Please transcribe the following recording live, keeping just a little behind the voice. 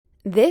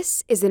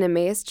This is an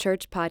Emmaus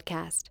Church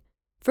podcast.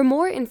 For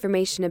more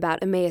information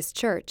about Emmaus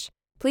Church,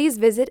 please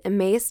visit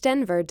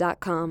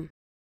emmausdenver.com.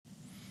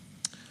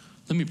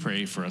 Let me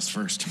pray for us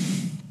first.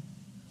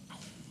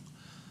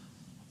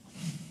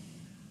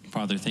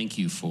 Father, thank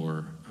you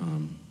for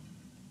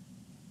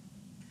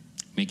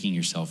making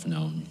yourself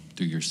known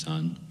through your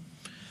Son.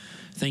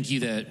 Thank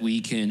you that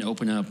we can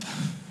open up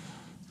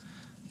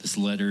this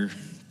letter,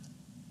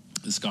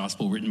 this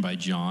gospel written by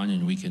John,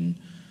 and we can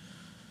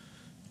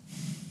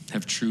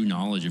have true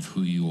knowledge of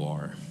who you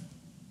are.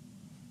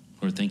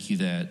 Lord, thank you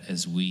that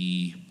as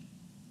we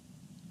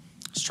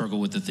struggle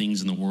with the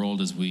things in the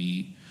world, as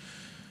we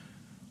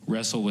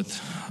wrestle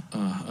with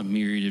a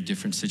myriad of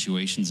different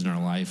situations in our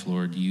life,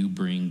 Lord, you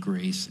bring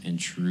grace and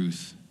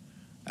truth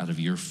out of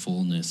your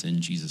fullness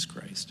in Jesus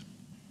Christ.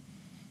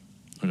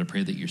 Lord, I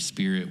pray that your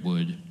Spirit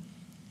would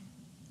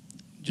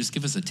just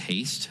give us a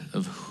taste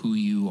of who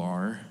you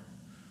are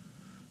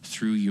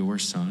through your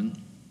Son.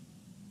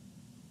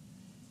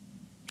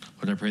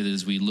 Lord, I pray that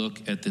as we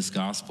look at this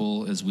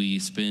gospel, as we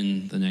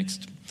spend the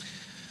next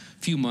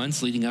few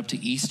months leading up to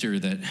Easter,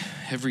 that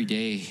every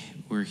day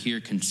we're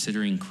here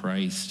considering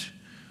Christ,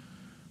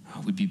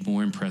 we'd be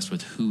more impressed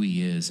with who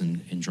he is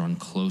and drawn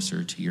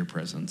closer to your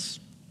presence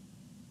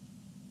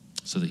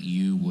so that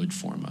you would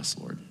form us,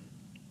 Lord.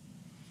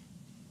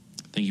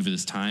 Thank you for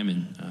this time,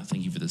 and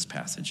thank you for this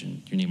passage.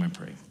 In your name I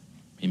pray.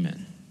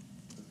 Amen.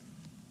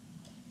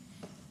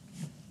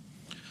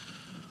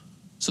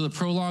 So the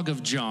prologue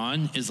of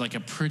John is like a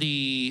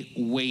pretty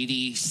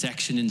weighty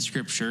section in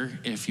Scripture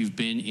if you've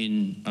been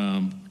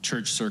in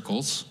church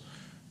circles.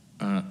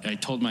 I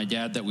told my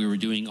dad that we were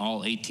doing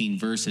all 18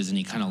 verses, and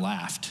he kind of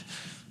laughed.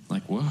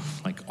 Like, whoa,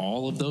 like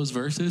all of those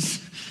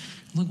verses?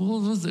 I'm like, well,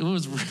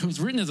 it was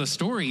written as a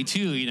story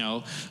too, you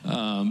know.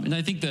 And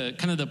I think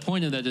the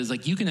point of that is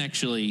like you can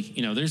actually,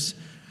 there's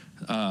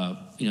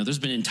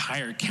been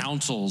entire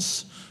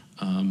councils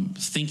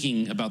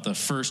thinking about the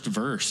first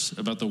verse,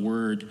 about the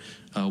word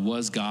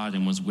was God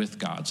and was with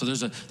God. So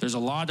there's a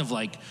lot of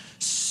like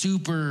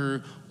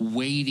super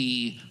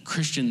weighty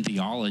Christian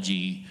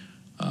theology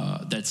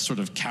that's sort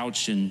of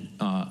couched in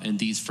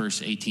these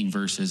first 18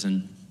 verses,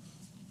 and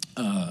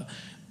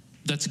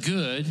that's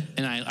good.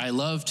 And I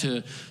love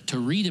to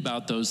read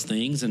about those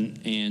things, and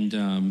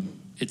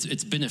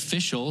it's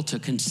beneficial to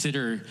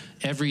consider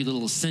every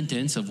little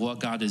sentence of what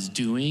God is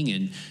doing,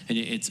 and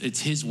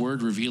it's his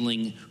word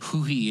revealing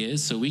who he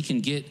is, so we can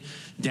get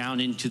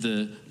down into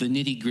the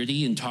nitty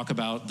gritty and talk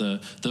about the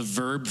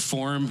verb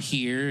form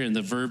here and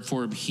the verb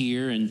form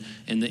here and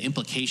the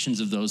implications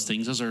of those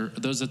things.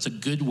 That's a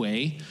good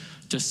way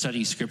to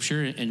study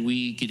Scripture, and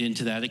we get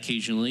into that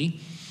occasionally.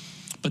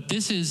 But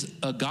this is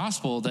a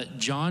gospel that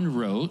John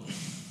wrote.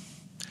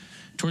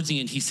 Towards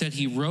the end, he said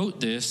he wrote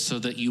this so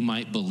that you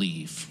might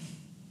believe.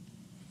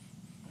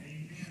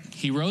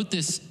 He wrote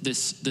this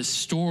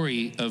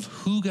story of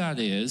who God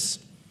is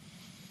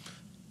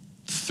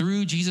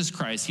through Jesus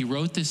Christ. He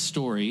wrote this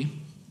story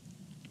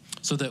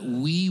so that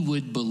we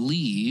would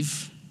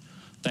believe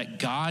that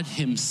God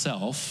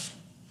himself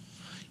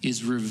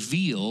is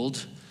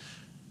revealed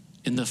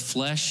in the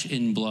flesh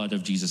and blood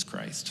of Jesus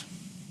Christ.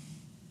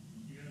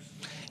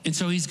 And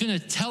so he's going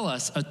to tell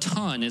us a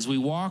ton as we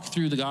walk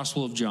through the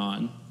Gospel of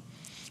John.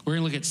 We're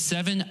going to look at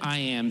 7 I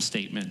am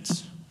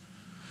statements.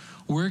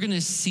 We're going to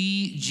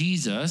see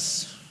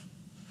Jesus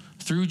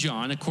through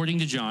John, according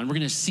to John. We're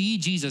going to see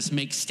Jesus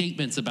make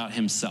statements about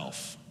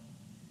himself.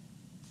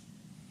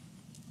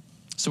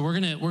 So we're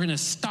going to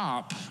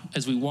stop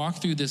as we walk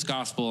through this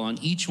gospel on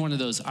each one of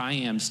those I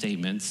am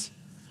statements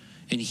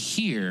and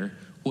hear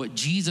what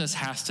Jesus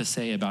has to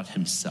say about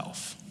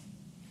himself.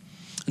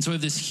 And so we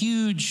have this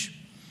huge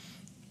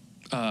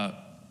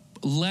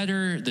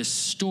letter, this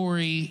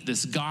story,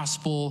 this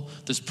gospel,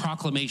 this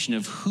proclamation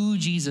of who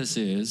Jesus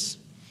is.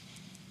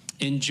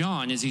 And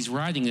John, as he's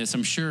writing this,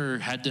 I'm sure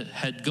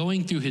had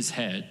going through his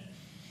head,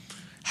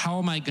 how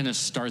am I going to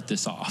start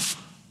this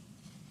off?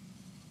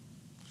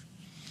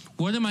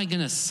 What am I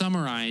going to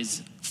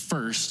summarize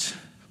first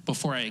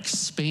before I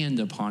expand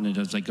upon it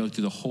as I go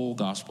through the whole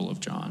Gospel of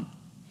John?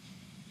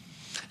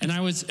 And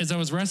as I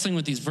was wrestling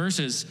with these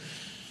verses,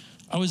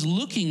 I was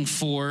looking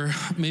for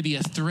maybe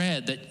a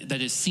thread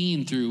that is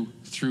seen through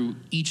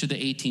each of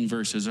the 18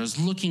 verses. I was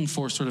looking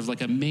for sort of like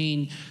a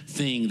main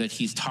thing that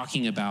he's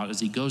talking about as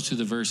he goes through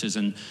the verses,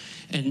 and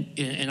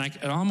I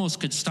almost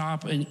could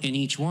stop in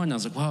each one. I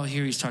was like, well,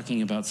 here he's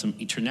talking about some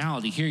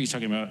eternality. Here he's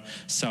talking about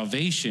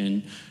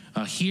salvation.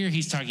 Here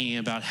he's talking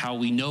about how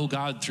we know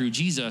God through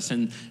Jesus,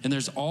 and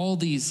there's all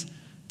these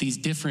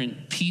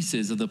different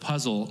pieces of the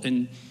puzzle.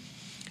 And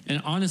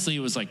honestly, it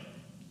was like,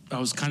 I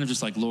was kind of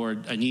just like,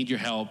 Lord, I need your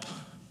help.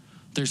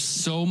 There's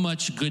so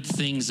much good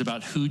things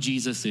about who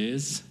Jesus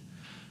is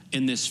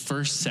in this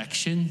first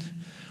section.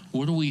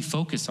 What do we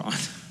focus on?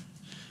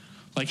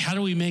 Like, how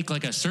do we make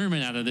like a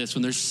sermon out of this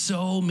when there's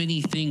so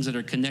many things that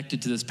are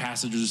connected to this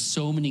passage? There's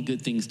so many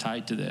good things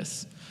tied to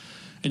this.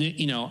 And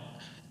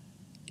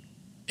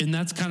and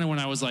that's kind of when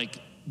I was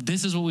like,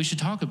 this is what we should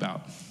talk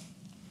about.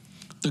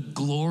 The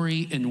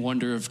glory and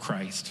wonder of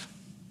Christ.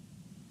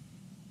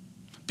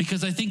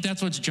 Because I think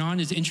that's what John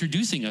is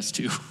introducing us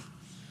to.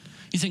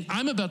 He's saying,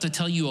 I'm about to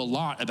tell you a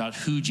lot about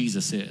who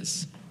Jesus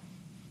is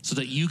so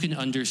that you can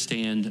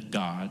understand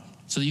God,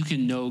 so that you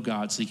can know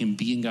God, so you can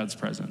be in God's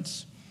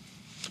presence.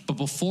 But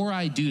before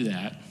I do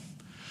that,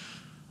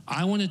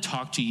 I want to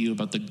talk to you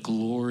about the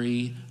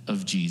glory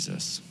of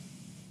Jesus.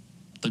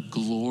 The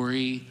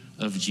glory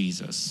of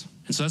Jesus.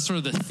 And so that's sort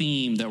of the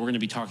theme that we're going to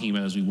be talking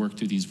about as we work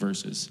through these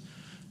verses.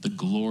 The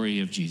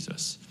glory of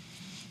Jesus.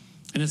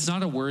 And it's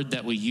not a word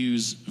that we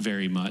use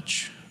very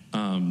much,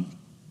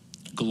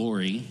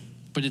 glory,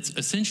 but it's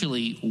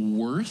essentially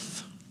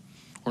worth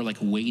or like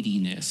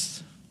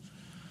weightiness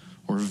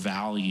or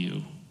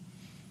value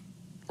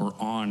or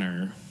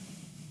honor.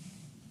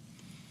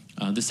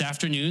 This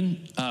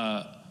afternoon,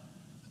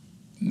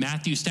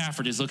 Matthew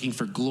Stafford is looking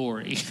for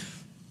glory.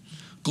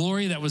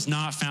 Glory that was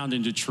not found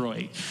in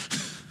Detroit.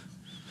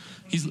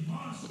 He's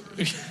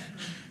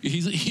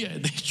yeah,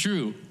 that's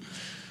true.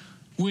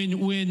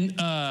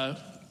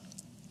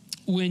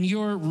 When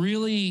you're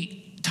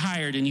really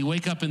tired and you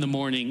wake up in the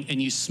morning and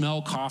you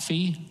smell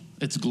coffee,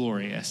 it's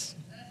glorious.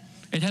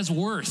 It has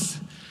worth.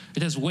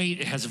 It has weight.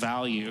 It has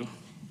value.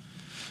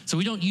 So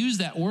we don't use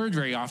that word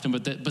very often,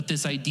 but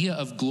this idea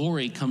of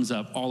glory comes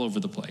up all over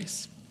the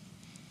place.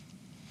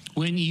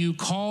 When you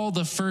call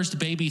the first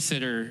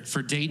babysitter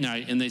for date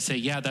night and they say,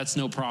 yeah, that's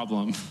no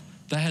problem,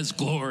 that has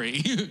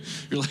glory.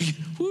 You're like,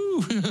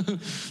 woo,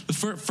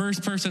 the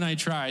first person I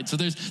tried. So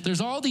there's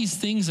all these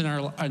things in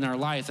our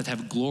life that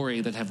have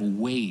glory, that have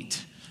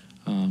weight,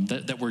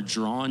 that we're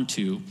drawn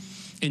to.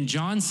 And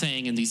John's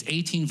saying in these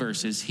 18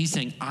 verses, he's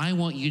saying, I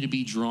want you to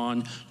be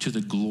drawn to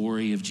the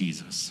glory of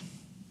Jesus.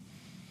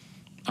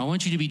 I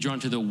want you to be drawn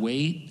to the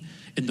weight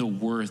and the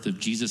worth of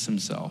Jesus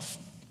himself.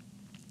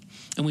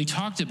 And we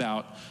talked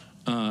about,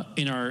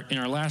 in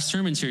our last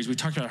sermon series, we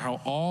talked about how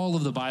all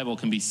of the Bible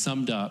can be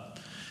summed up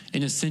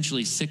in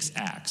essentially 6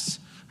 acts.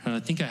 And I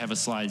think I have a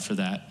slide for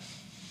that.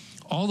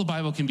 All the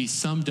Bible can be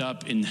summed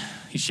up in,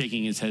 he's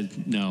shaking his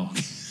head, no.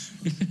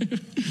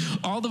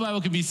 All the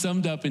Bible can be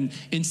summed up in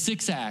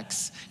 6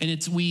 acts.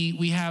 And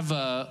we have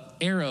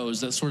arrows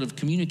that sort of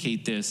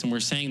communicate this. And we're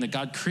saying that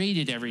God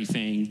created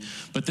everything.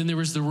 But then there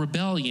was the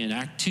rebellion,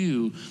 Act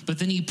 2. But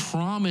then he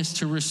promised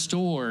to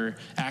restore.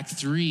 Act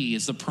 3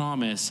 is the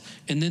promise.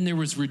 And then there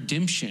was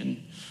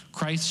redemption.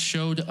 Christ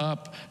showed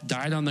up,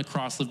 died on the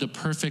cross, lived a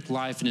perfect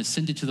life, and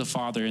ascended to the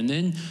Father. And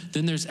then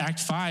there's Act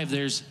 5,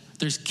 there's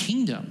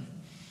kingdom.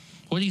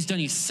 What he's done,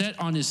 he's set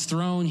on his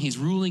throne, he's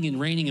ruling and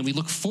reigning, and we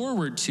look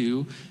forward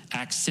to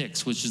Act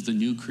 6, which is the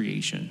new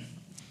creation.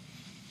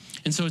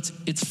 And so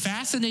it's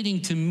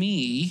fascinating to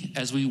me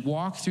as we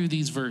walk through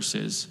these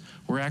verses,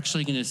 we're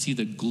actually going to see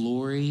the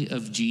glory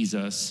of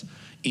Jesus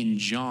in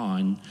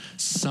John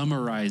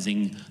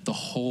summarizing the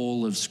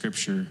whole of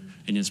Scripture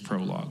in his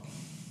prologue.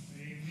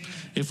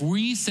 If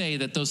we say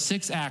that those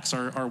 6 acts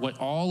are what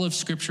all of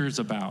Scripture is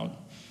about,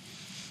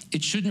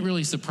 it shouldn't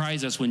really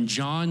surprise us when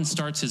John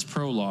starts his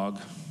prologue.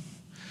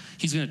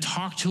 He's going to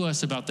talk to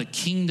us about the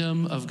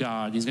kingdom of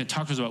God. He's going to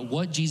talk to us about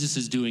what Jesus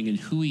is doing and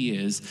who he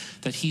is,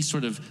 that he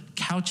sort of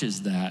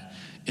couches that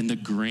in the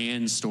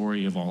grand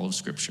story of all of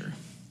Scripture.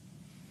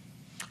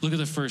 Look at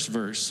the first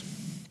verse.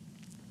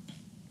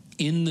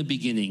 In the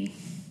beginning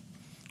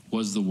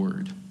was the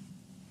Word.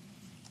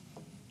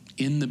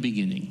 In the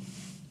beginning.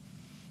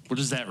 What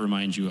does that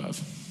remind you of?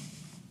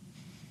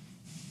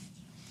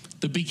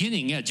 The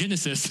beginning, yeah,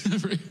 Genesis.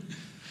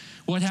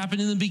 What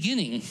happened in the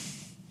beginning?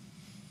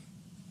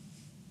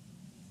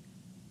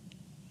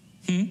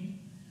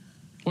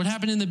 What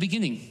happened in the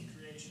beginning?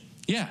 Creation.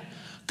 Yeah,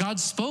 God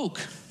spoke.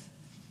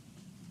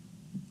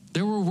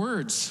 There were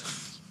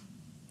words.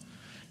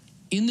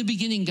 In the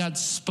beginning, God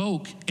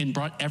spoke and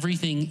brought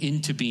everything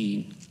into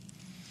being.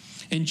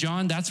 And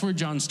John, that's where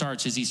John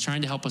starts, is he's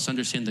trying to help us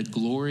understand the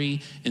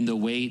glory and the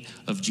weight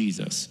of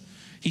Jesus.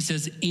 He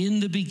says,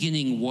 in the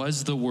beginning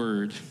was the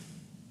Word,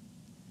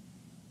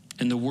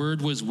 and the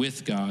Word was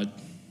with God,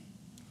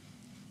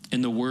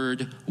 and the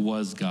Word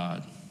was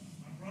God.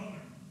 My brother,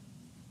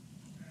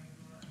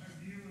 have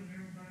you and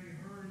everybody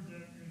heard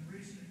that in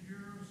recent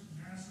years,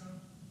 NASA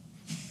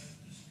has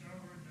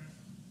discovered that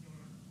the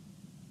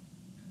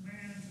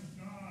commands of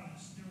God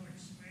is still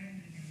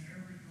expanding in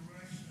every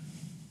direction?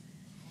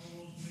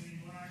 All those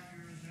many light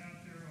years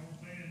out there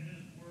obeying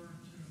his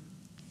word to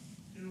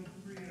still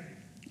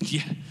create.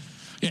 Yeah.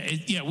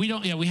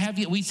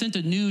 We sent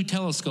a new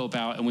telescope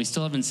out and we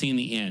still haven't seen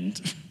the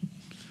end.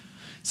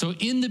 So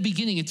in the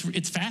beginning,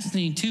 it's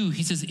fascinating too.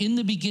 He says in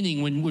the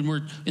beginning, when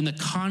we're in the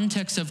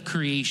context of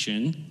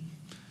creation,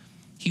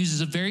 he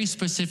uses a very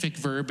specific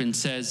verb and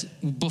says,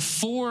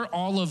 before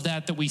all of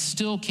that we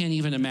still can't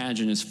even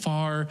imagine as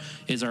far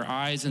as our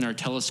eyes and our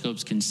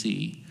telescopes can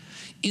see.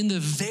 In the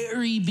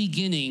very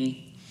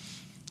beginning,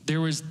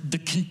 there was the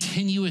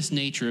continuous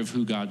nature of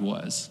who God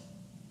was.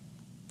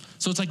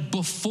 So it's like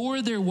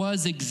before there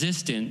was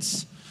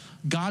existence,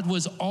 God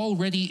was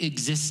already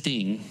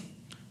existing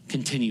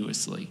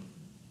continuously.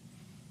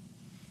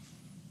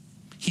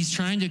 He's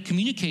trying to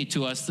communicate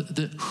to us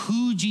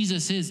who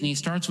Jesus is, and he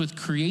starts with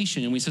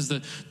creation. And he says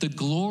the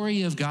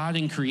glory of God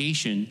in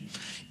creation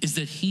is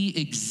that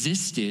he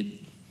existed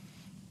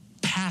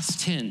past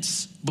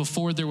tense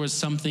before there was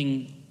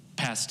something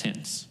past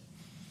tense.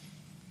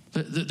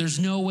 There's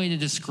no way to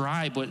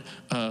describe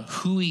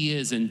who he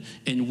is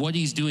and what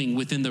he's doing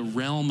within the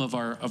realm of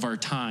our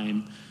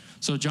time.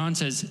 So John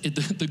says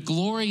the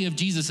glory of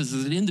Jesus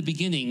is that in the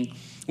beginning,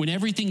 when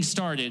everything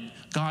started,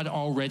 God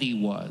already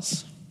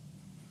was.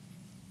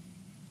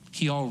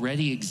 He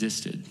already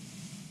existed.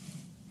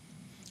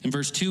 In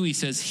verse 2, he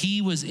says,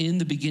 he was in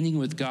the beginning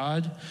with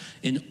God,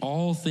 and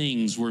all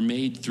things were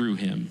made through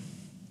him.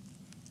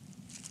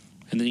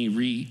 And then he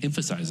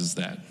re-emphasizes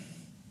that.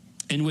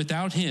 And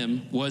without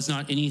him was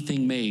not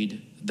anything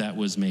made that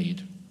was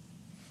made.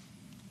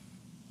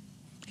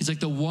 He's like,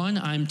 the one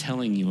I'm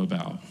telling you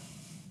about,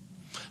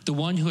 the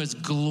one who has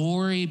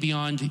glory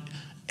beyond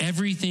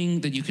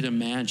everything that you could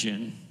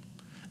imagine,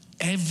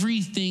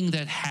 everything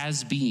that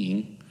has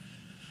being,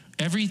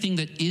 everything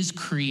that is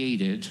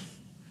created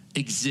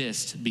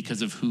exists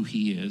because of who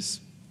he is,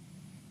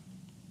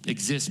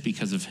 exists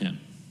because of him.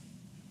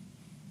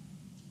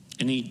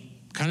 And he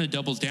kind of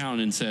doubles down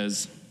and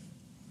says,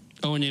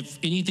 oh, and if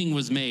anything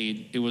was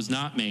made, it was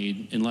not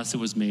made unless it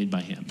was made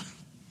by him.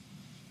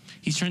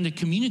 He's trying to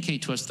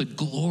communicate to us the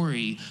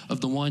glory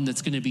of the one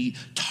that's going to be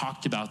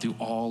talked about through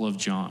all of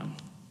John.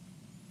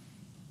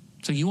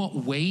 So you want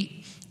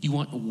weight, you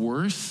want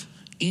worth,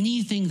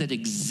 anything that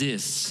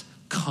exists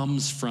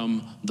comes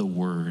from the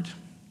Word,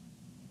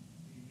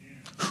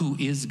 who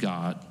is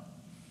God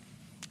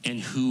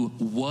and who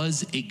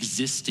was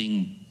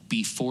existing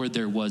before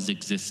there was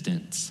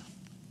existence.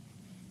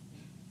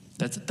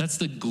 That's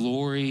the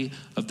glory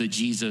of the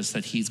Jesus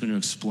that he's going to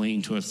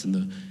explain to us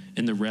in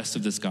the rest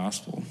of this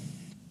gospel.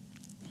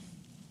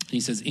 And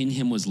he says, in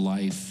him was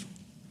life,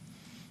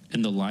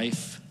 and the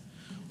life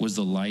was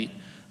the light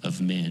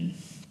of men.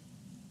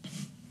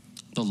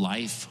 The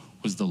life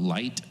was the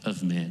light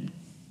of men.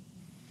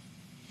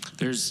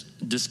 There's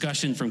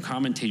discussion from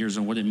commentators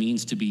on what it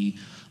means to be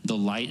the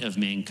light of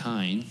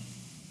mankind.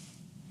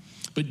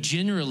 But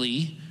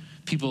generally,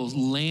 people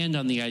land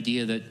on the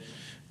idea that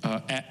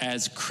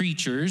as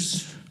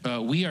creatures,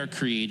 we are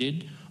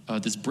created.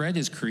 This bread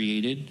is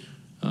created.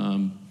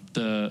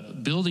 The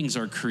buildings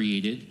are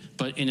created.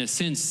 But in a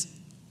sense,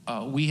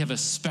 we have a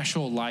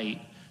special light.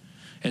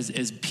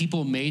 As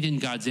people made in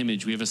God's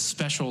image, we have a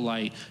special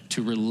light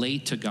to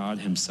relate to God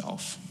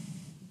himself.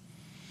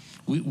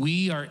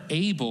 We are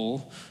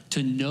able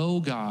to know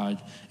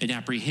God and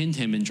apprehend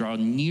him and draw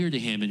near to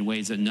him in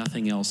ways that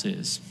nothing else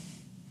is.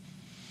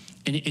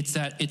 And it's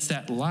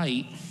that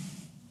light,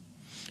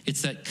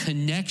 it's that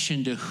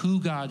connection to who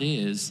God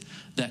is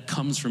that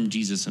comes from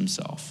Jesus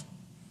himself,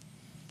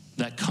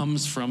 that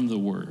comes from the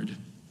Word.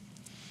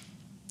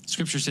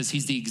 Scripture says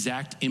he's the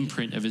exact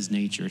imprint of his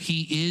nature.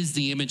 He is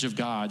the image of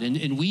God.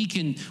 And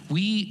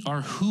we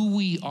are who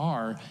we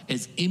are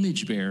as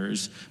image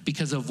bearers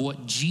because of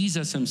what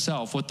Jesus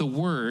himself, what the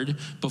Word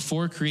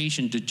before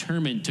creation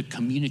determined to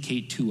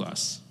communicate to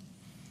us.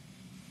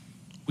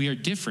 We are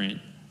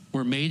different.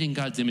 We're made in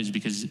God's image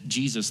because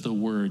Jesus, the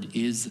Word,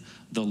 is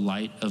the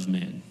light of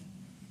men.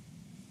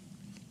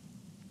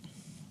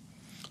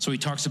 So he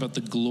talks about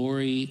the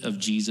glory of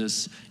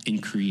Jesus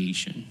in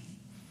creation.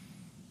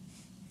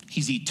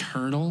 He's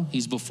eternal.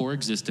 He's before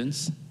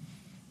existence.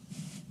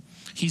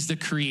 He's the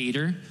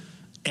creator.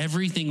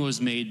 Everything was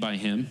made by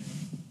him.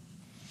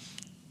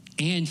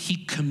 And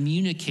he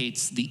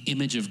communicates the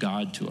image of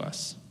God to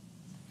us.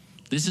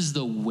 This is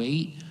the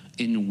weight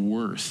and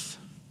worth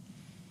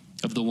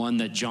of the one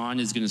that John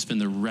is going to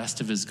spend the rest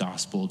of his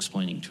gospel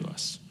explaining to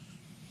us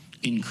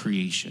in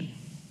creation.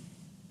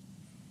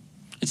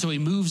 And so he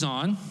moves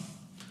on.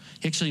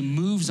 He actually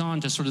moves on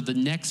to sort of the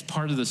next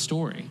part of the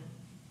story.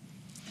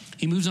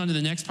 He moves on to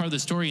the next part of the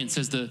story and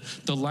says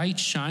the light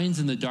shines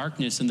in the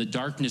darkness and the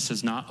darkness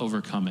has not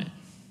overcome it.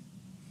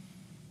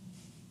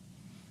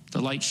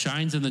 The light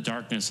shines in the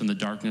darkness and the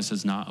darkness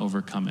has not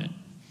overcome it.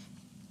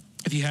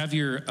 If you have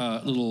your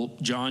little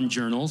John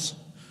journals,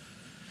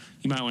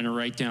 you might want to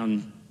write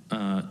down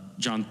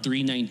John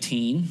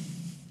 3:19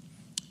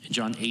 and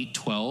John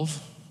 8:12.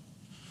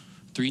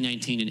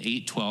 3:19 and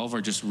 8:12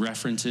 are just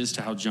references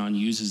to how John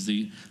uses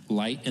the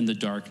light and the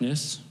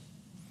darkness.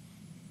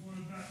 What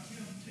about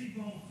Tim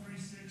Tebow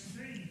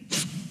 3:16?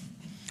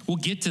 We'll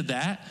get to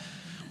that.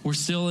 We're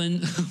still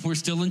in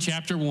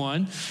chapter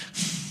 1.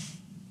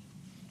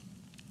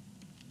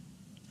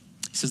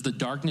 He says the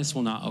darkness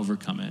will not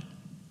overcome it.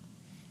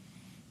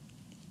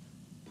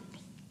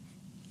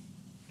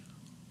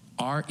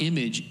 Our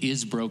image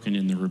is broken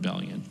in the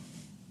rebellion.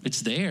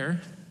 It's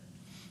there,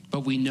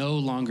 but we no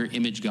longer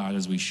image God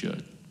as we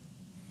should.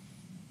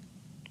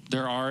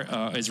 There are,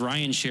 as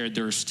Ryan shared,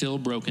 there are still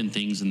broken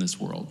things in this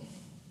world.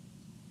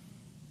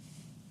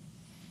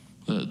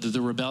 The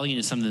rebellion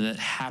is something that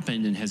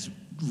happened and has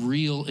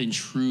real and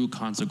true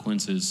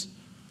consequences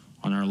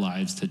on our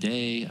lives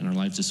today, on our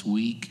lives this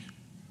week.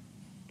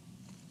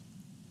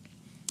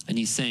 And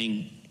he's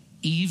saying,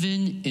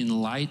 even in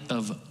light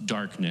of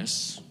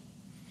darkness,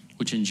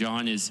 which in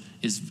John is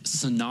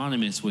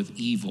synonymous with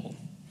evil.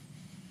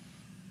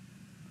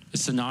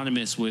 It's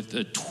synonymous with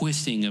a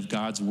twisting of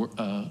God's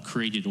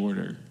created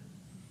order.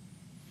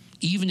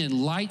 Even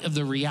in light of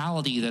the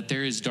reality that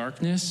there is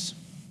darkness,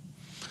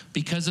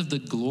 because of the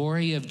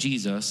glory of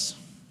Jesus,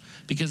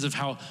 because of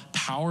how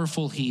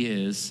powerful he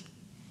is,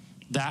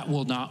 that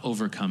will not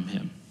overcome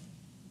him.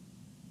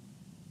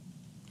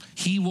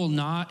 He will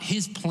not,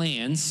 his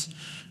plans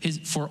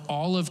for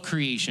all of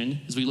creation,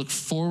 as we look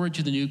forward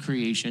to the new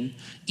creation,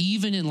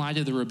 even in light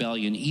of the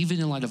rebellion, even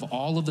in light of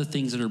all of the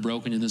things that are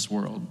broken in this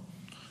world,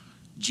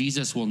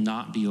 Jesus will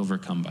not be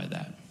overcome by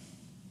that.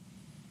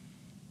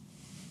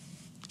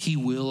 He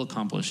will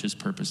accomplish his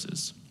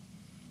purposes.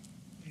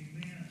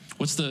 Amen.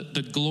 What's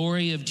the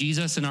glory of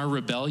Jesus in our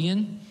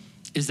rebellion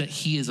is that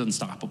he is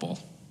unstoppable.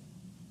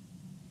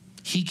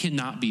 He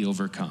cannot be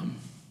overcome.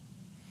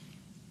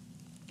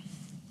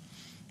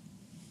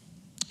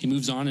 He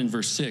moves on in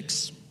verse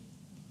 6.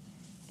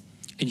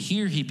 And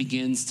here he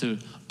begins to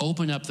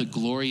open up the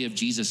glory of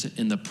Jesus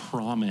in the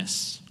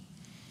promise,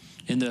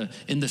 in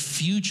the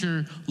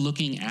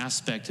future-looking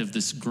aspect of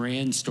this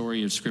grand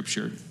story of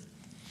Scripture.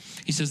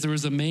 He says, there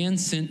was a man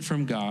sent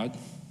from God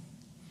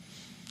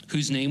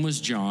whose name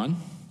was John.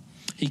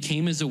 He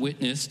came as a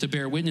witness to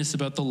bear witness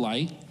about the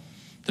light,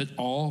 that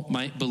all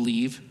might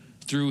believe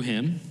through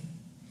him.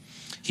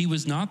 He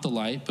was not the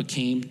light, but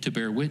came to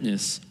bear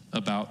witness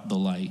about the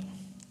light.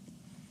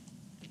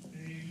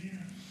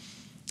 Amen.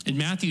 In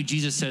Matthew,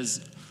 Jesus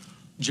says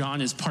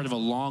John is part of a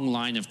long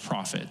line of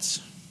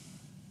prophets.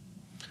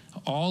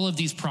 All of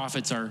these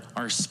prophets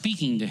are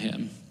speaking to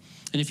him.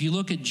 And if you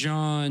look at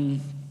John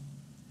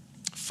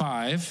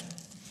 5,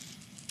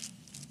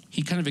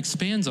 he kind of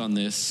expands on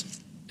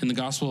this in the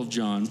Gospel of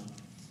John.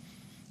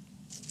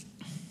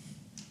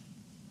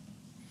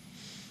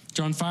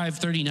 John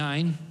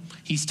 5:39,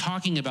 he's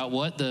talking about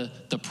what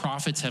the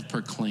prophets have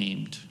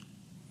proclaimed.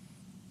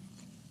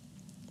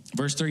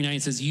 Verse 39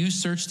 says, you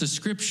search the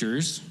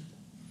scriptures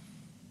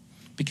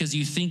because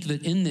you think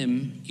that in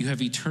them you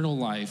have eternal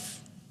life.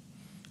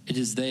 It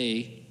is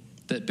they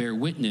that bear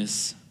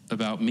witness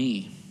about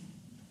me.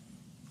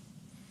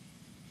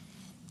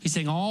 He's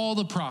saying all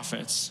the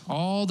prophets,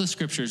 all the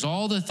scriptures,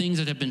 all the things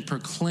that have been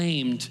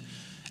proclaimed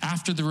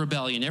after the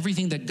rebellion,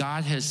 everything that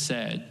God has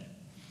said,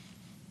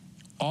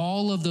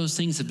 all of those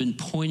things have been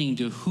pointing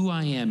to who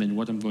I am and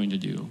what I'm going to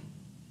do.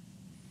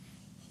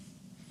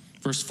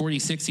 Verse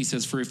 46, he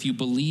says, for if you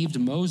believed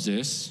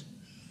Moses,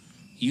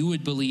 you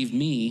would believe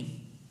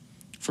me,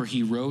 for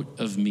he wrote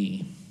of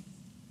me.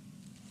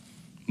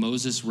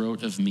 Moses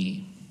wrote of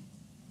me.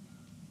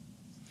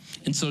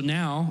 And so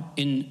now,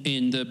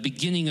 in the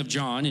beginning of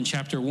John, in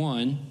chapter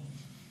 1,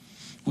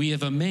 we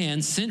have a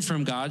man sent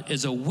from God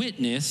as a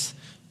witness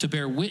to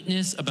bear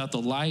witness about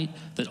the light,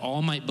 that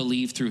all might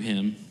believe through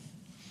him.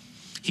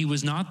 He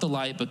was not the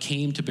light, but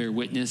came to bear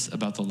witness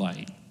about the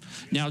light.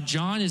 Now,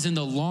 John is in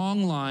the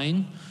long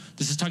line.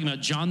 This is talking about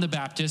John the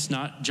Baptist,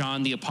 not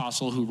John the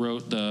Apostle who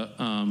wrote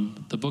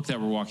the book that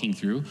we're walking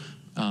through.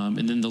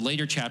 And then the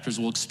later chapters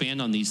will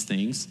expand on these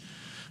things.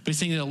 But he's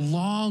saying that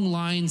long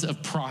lines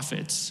of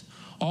prophets,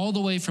 all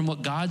the way from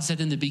what God said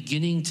in the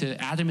beginning to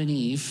Adam and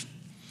Eve,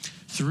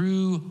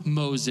 through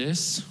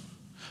Moses,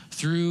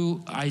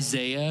 through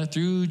Isaiah,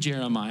 through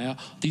Jeremiah,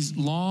 these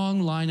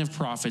long line of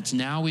prophets.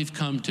 Now we've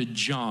come to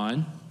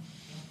John.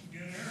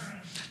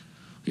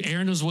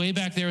 Aaron was way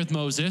back there with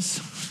Moses,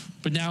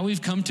 but now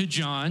we've come to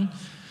John.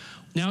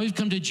 Now we've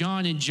come to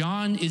John, and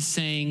John is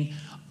saying,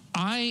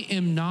 I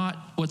am not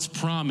what's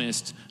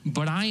promised,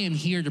 but I am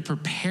here to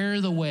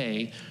prepare the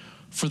way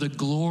for the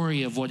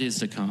glory of what is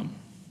to come.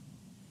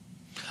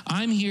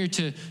 I'm here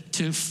to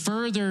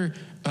further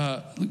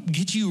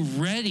get you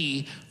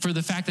ready for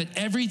the fact that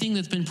everything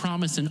that's been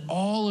promised in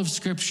all of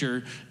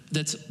Scripture,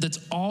 that's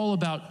all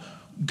about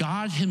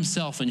God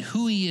himself and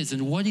who he is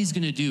and what he's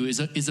going to do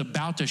is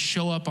about to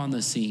show up on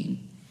the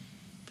scene.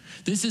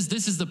 This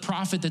is the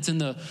prophet that's in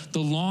the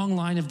long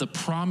line of the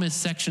promise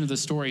section of the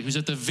story, who's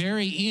at the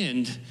very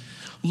end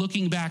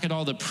looking back at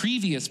all the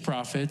previous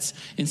prophets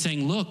and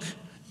saying, look,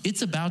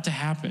 it's about to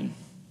happen.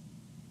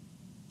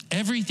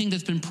 Everything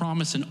that's been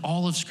promised in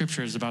all of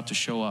Scripture is about to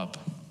show up.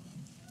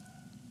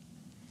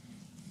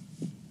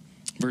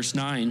 Verse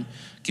 9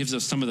 gives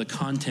us some of the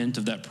content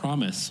of that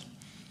promise.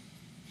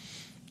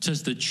 It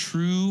says, the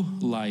true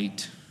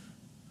light,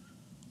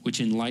 which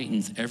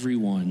enlightens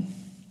everyone,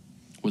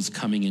 was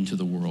coming into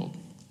the world.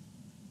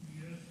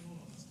 Yes, Lord.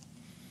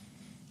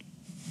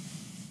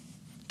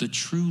 The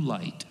true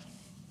light,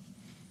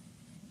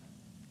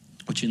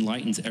 which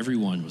enlightens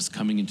everyone, was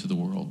coming into the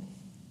world.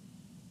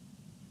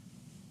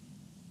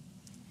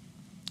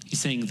 He's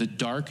saying the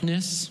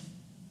darkness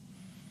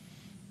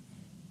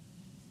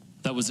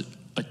that was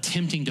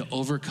attempting to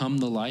overcome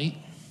the light,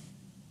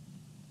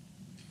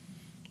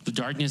 the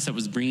darkness that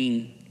was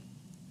bringing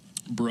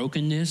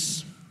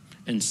brokenness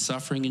and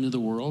suffering into the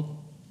world,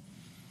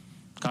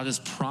 God is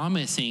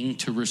promising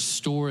to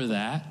restore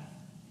that.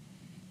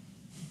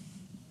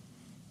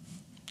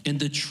 And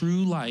the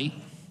true light,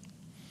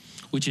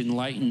 which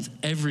enlightens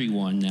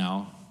everyone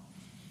now,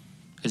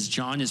 as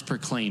John is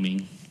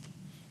proclaiming,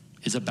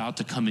 is about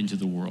to come into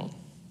the world.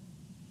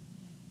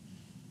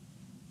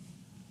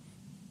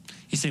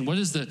 He's saying, what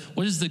is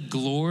the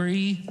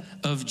glory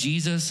of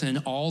Jesus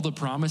and all the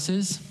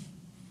promises?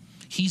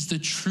 He's the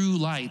true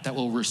light that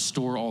will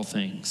restore all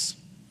things.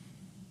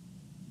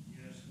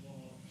 Yes, Lord.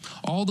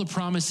 All the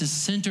promises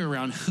center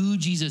around who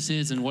Jesus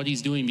is and what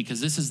he's doing,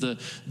 because this is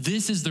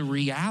the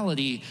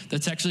reality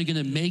that's actually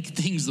going to make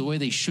things the way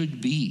they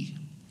should be.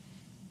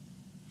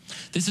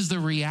 This is the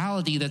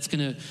reality that's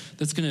gonna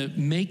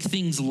make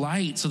things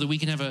light so that we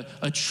can have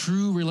a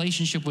true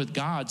relationship with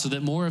God, so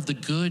that more of the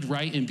good,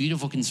 right, and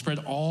beautiful can spread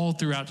all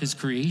throughout his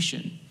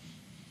creation.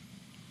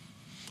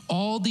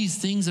 All these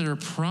things that are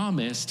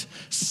promised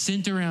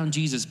center around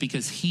Jesus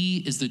because he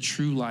is the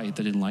true light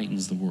that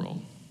enlightens the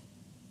world.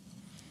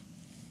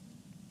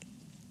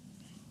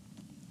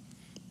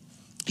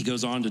 He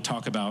goes on to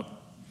talk about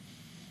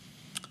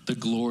the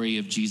glory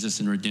of Jesus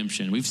in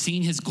redemption. We've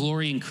seen his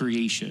glory in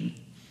creation.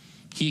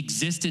 He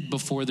existed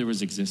before there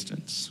was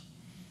existence.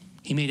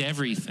 He made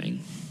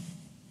everything.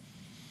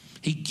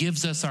 He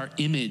gives us our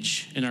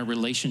image and our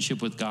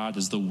relationship with God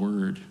as the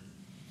Word.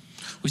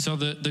 We saw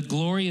the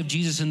glory of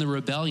Jesus in the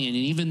rebellion,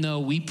 and even though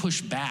we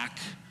push back,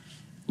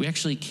 we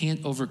actually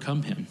can't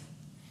overcome him.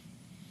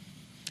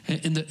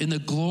 In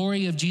the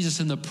glory of Jesus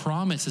and the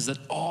promise is that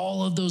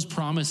all of those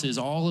promises,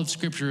 all of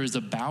Scripture is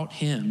about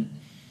him,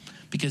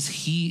 because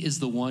he is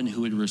the one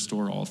who would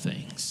restore all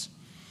things.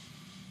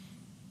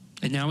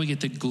 And now we get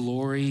the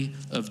glory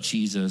of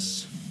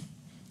Jesus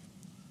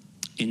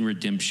in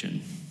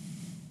redemption.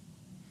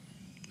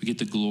 We get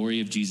the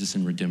glory of Jesus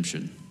in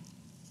redemption.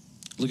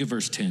 Look at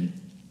verse 10.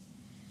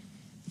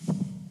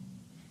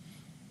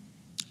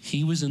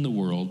 He was in the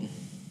world,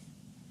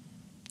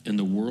 and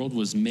the world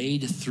was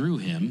made through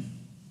him,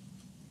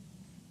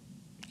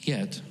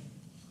 yet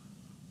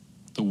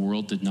the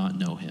world did not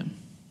know him.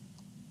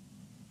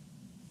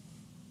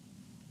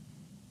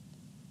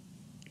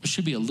 It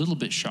should be a little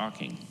bit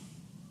shocking.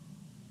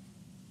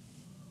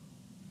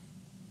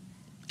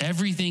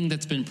 Everything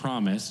that's been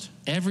promised,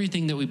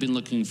 everything that we've been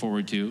looking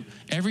forward to,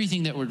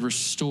 everything that would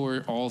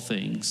restore all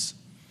things,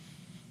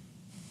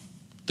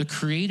 the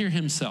Creator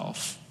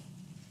himself,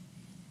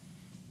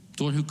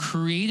 the one who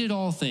created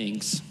all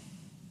things,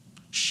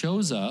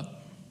 shows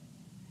up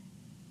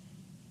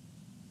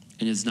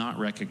and is not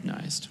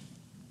recognized.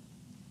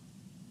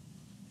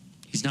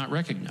 He's not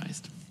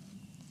recognized.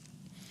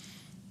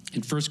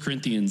 In 1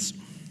 Corinthians,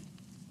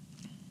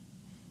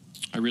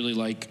 I really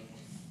like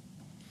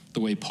the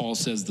way Paul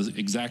says the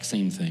exact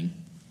same thing.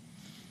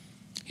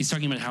 He's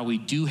talking about how we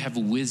do have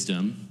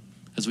wisdom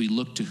as we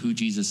look to who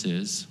Jesus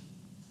is.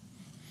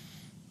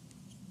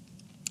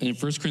 And in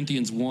 1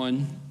 Corinthians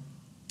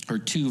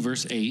 2,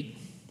 verse 8,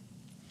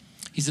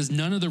 he says,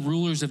 none of the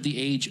rulers of the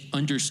age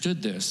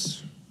understood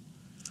this.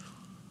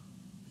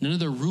 None of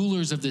the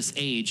rulers of this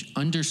age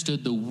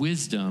understood the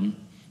wisdom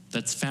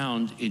that's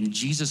found in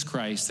Jesus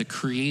Christ, the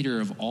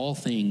creator of all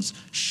things,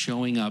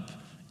 showing up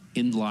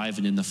live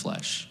and in the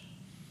flesh.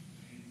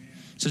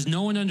 It says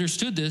no one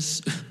understood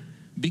this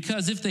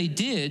because if they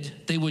did,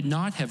 they would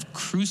not have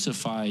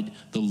crucified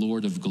the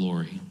Lord of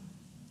glory.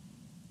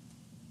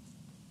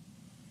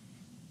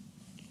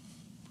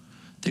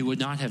 They would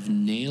not have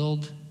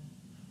nailed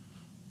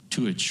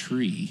to a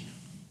tree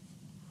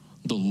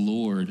the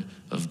Lord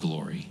of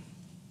glory.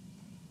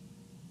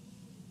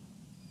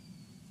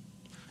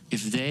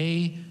 If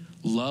they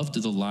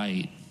loved the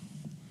light,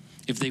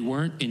 if they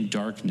weren't in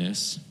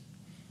darkness,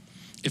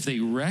 if they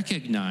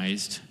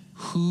recognized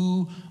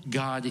who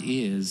God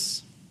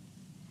is,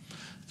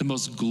 the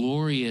most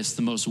glorious,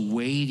 the most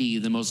weighty,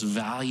 the most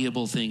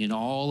valuable thing in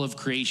all of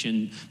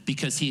creation,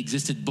 because he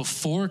existed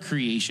before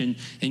creation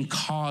and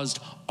caused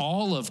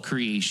all of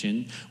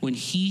creation, when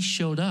he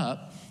showed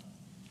up,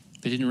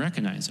 they didn't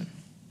recognize him.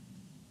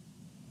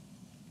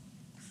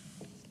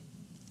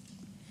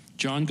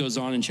 John goes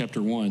on in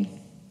chapter 1.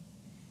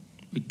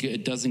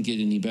 It doesn't get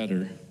any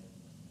better.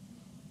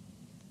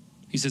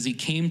 He says he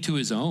came to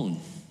his own,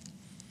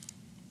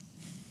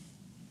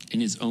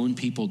 and his own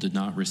people did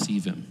not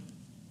receive him.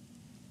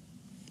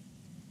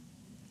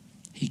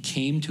 He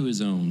came to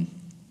his own,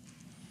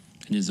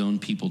 and his own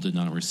people did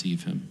not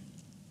receive him.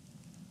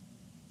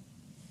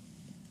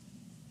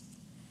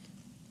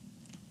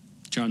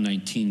 John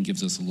 19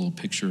 gives us a little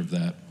picture of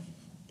that.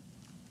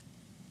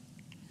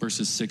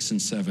 Verses 6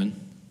 and 7.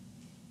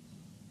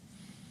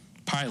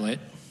 Pilate,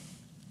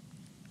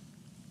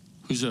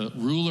 who's a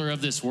ruler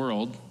of this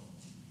world,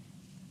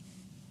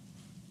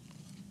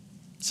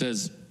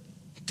 says,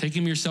 take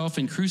him yourself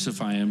and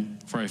crucify him,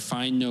 for I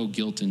find no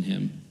guilt in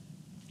him.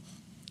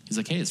 He's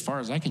like, hey, as far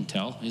as I can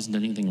tell, he hasn't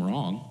done anything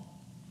wrong.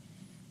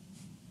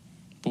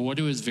 But what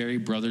do his very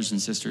brothers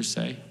and sisters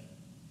say?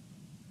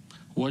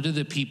 What do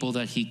the people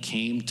that he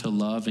came to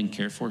love and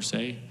care for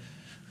say?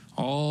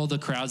 All the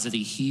crowds that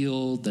he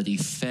healed, that he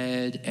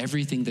fed,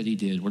 everything that he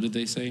did, what did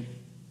they say?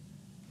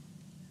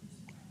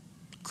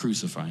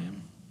 Crucify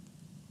him.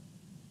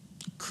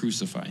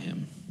 Crucify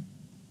him.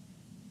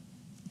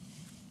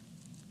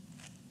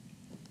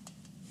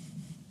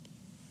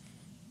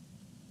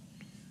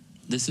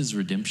 This is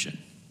redemption.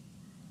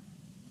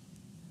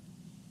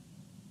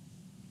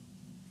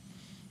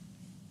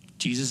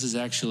 Jesus is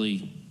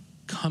actually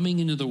coming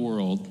into the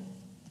world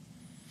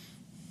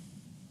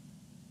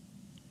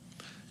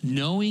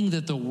knowing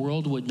that the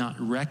world would not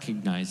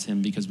recognize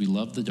him because we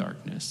love the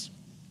darkness,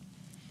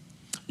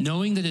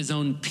 knowing that his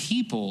own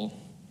people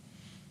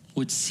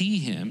would see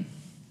him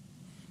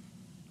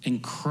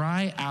and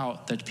cry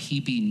out that he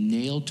be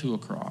nailed to a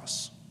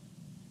cross.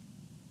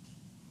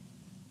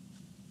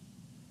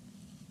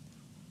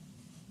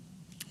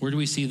 Where do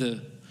we see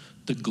the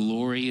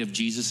glory of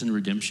Jesus in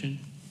redemption?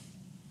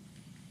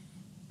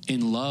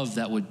 In love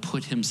that would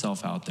put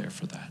himself out there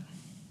for that.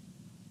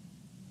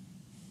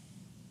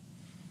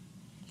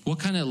 What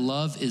kind of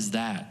love is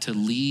that, to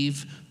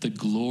leave the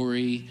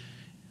glory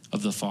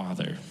of the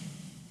Father?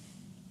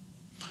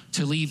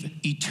 To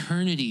leave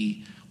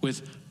eternity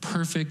with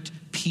perfect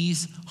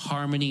peace,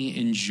 harmony,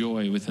 and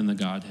joy within the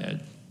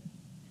Godhead.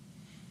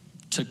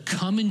 To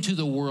come into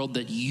the world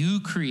that you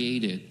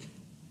created,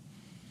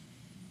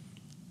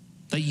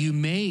 that you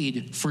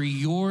made for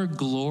your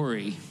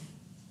glory,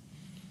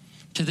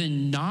 to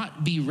then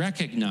not be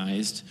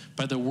recognized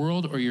by the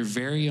world or your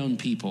very own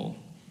people,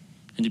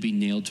 and to be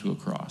nailed to a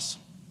cross.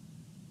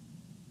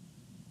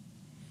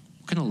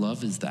 What kind of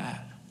love is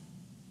that?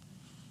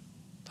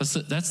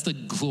 That's the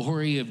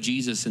glory of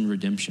Jesus in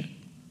redemption.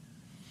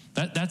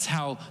 That's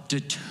how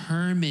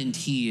determined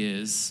he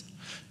is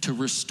to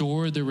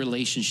restore the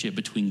relationship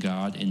between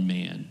God and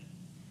man,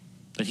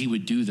 that he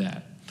would do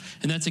that.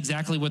 And that's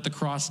exactly what the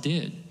cross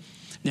did.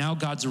 Now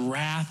God's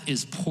wrath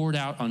is poured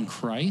out on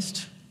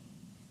Christ,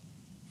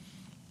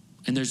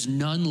 and there's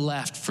none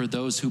left for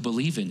those who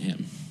believe in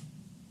him.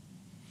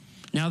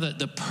 Now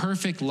the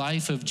perfect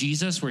life of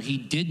Jesus, where he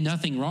did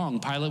nothing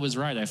wrong, Pilate was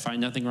right, I find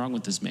nothing wrong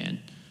with this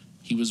man.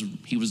 He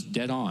was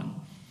dead on.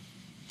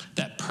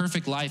 That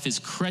perfect life is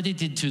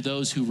credited to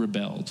those who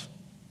rebelled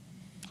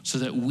so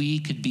that we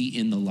could be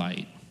in the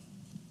light,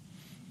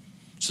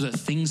 so that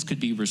things could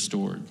be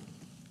restored.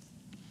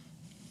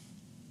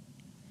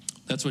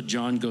 That's what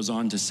John goes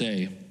on to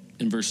say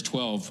in verse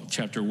 12 of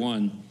chapter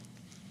 1.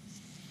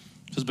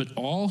 It says, but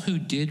all who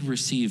did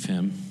receive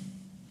him,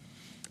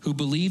 who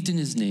believed in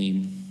his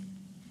name,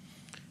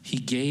 he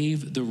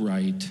gave the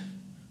right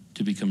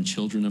to become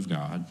children of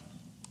God.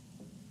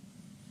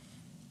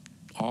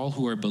 All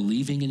who are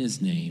believing in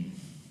his name,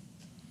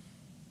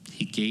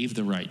 he gave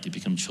the right to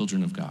become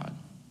children of God.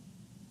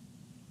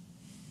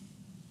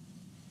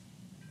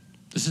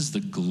 This is the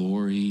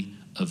glory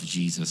of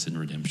Jesus in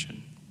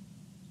redemption.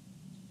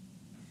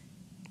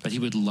 That he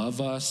would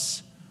love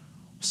us,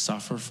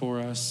 suffer for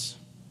us,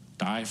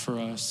 die for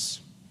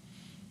us.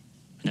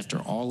 And after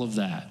all of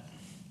that,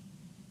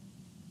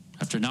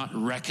 after not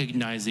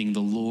recognizing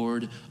the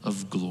Lord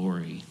of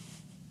glory,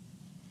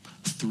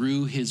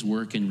 through his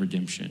work in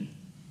redemption,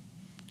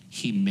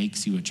 he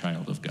makes you a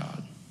child of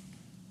God.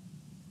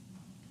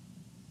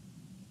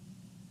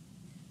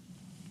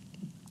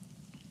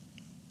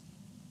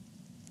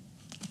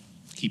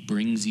 He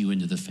brings you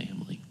into the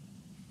family.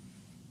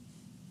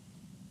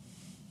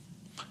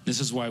 This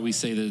is why we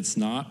say that it's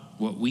not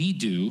what we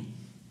do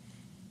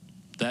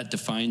that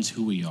defines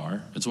who we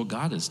are. It's what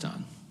God has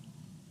done.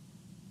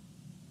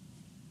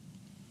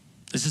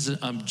 This is an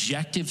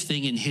objective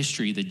thing in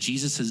history that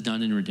Jesus has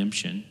done in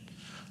redemption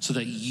so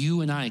that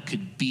you and I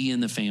could be in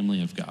the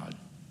family of God.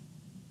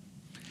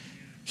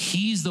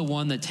 He's the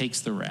one that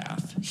takes the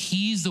wrath.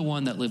 He's the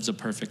one that lives a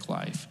perfect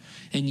life.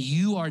 And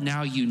you are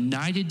now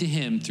united to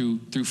him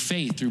through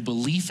faith, through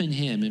belief in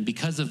him. And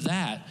because of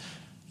that,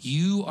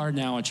 you are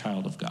now a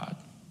child of God.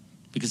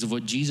 Because of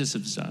what Jesus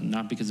has done,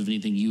 not because of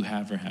anything you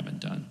have or haven't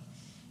done.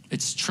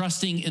 It's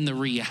trusting in the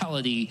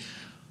reality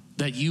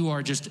that you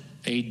are just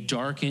a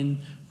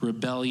darkened,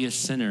 rebellious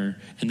sinner,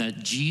 and that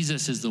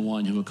Jesus is the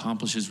one who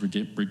accomplishes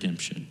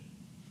redemption.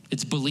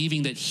 It's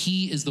believing that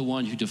he is the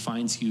one who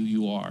defines who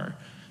you are,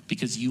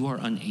 because you are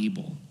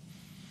unable.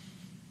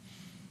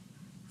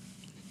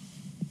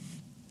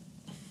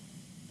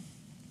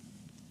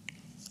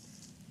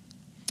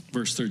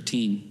 Verse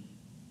 13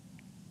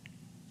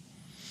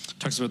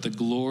 talks about the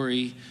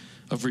glory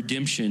of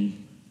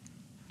redemption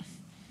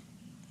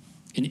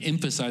and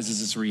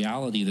emphasizes this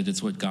reality that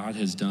it's what God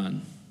has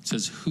done. It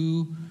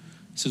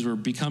says we're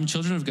become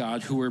children of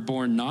God who were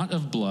born not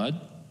of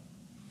blood.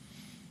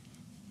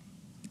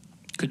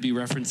 Could be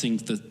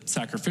referencing the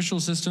sacrificial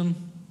system.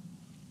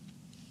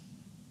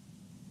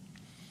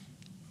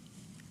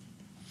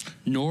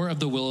 Nor of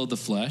the will of the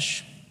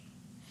flesh.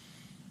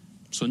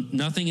 So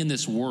nothing in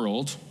this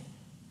world,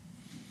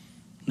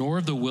 nor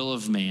of the will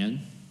of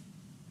man,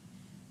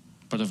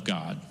 but of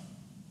God.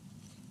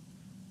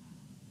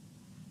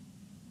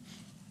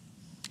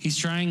 He's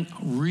trying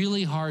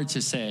really hard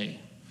to say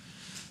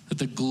that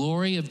the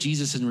glory of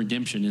Jesus in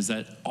redemption is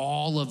that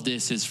all of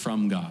this is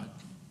from God.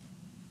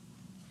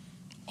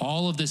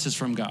 All of this is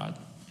from God.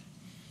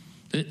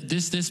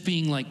 This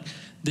being like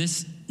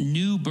this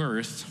new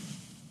birth,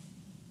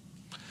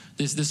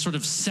 this sort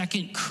of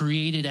second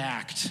created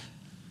act.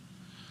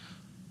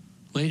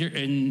 Later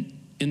in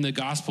the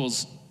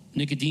Gospels,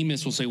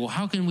 Nicodemus will say, well,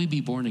 how can we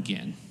be born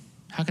again?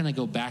 How can I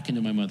go back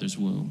into my mother's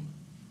womb?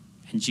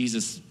 And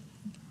Jesus,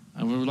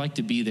 I would like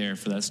to be there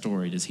for that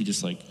story. Does he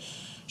just like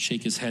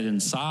shake his head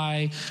and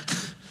sigh?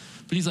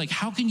 But he's like,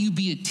 how can you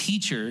be a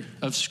teacher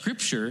of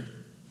Scripture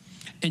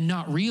and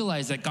not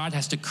realize that God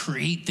has to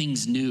create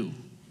things new?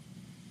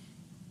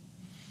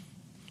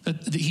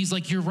 He's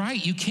like, you're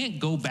right. You can't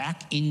go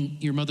back in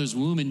your mother's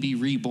womb and be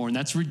reborn.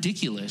 That's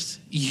ridiculous.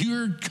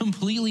 You're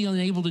completely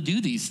unable to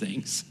do these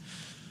things.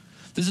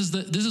 This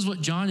is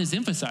what John is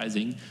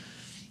emphasizing.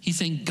 He's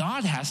saying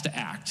God has to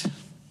act.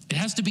 It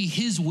has to be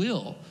his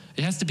will.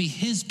 It has to be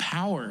his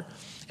power.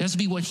 It has to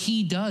be what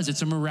he does.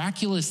 It's a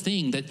miraculous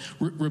thing that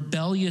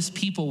rebellious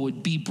people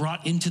would be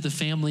brought into the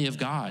family of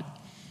God.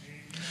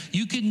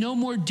 You can no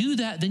more do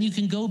that than you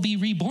can go be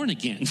reborn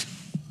again.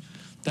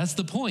 That's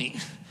the point.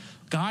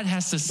 God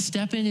has to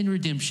step in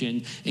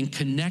redemption and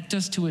connect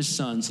us to his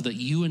son so that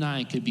you and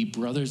I could be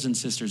brothers and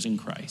sisters in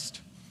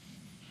Christ,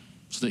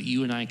 so that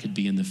you and I could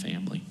be in the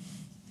family.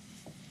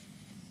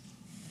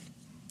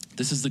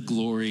 This is the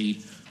glory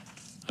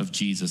of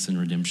Jesus in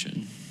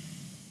redemption.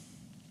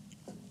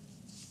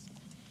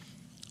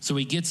 So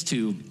he gets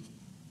to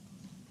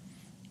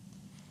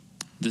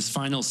this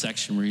final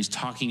section where he's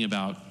talking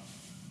about,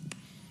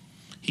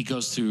 he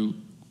goes through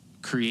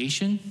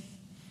creation,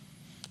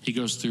 he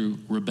goes through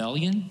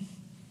rebellion,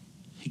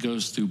 he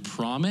goes through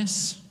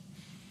promise,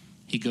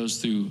 he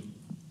goes through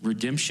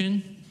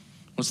redemption.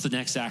 What's the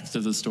next act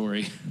of the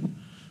story?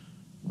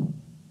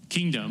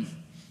 Kingdom.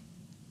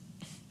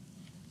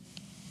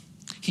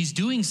 He's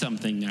doing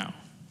something now.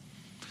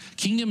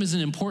 Kingdom is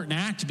an important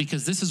act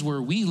because this is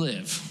where we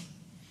live.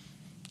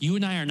 You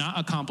and I are not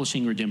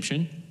accomplishing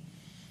redemption.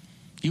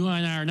 You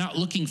and I are not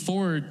looking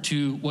forward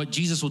to what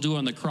Jesus will do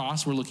on the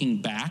cross. We're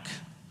looking back.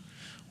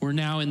 We're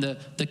now in the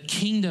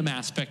kingdom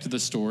aspect of the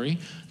story.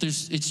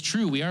 It's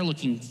true, we are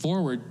looking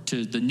forward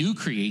to the new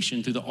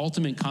creation, through the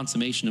ultimate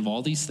consummation of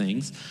all these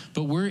things,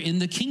 but we're in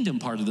the kingdom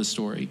part of the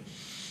story.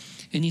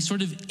 And he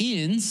sort of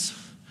ends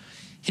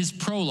his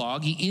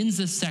prologue, he ends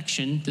this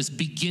section, this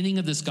beginning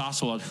of this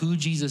gospel about who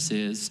Jesus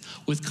is,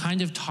 with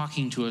kind of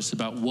talking to us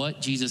about what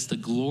Jesus, the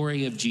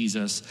glory of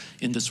Jesus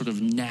in the sort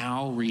of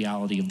now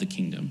reality of the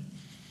kingdom.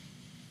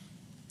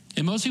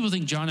 And most people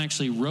think John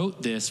actually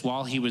wrote this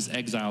while he was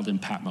exiled in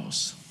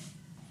Patmos.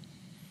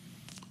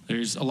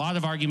 There's a lot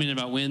of argument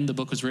about when the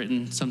book was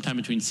written, sometime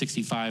between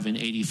 65 and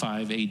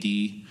 85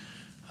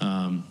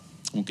 AD.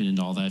 Won't get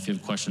into all that. If you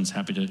have questions,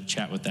 happy to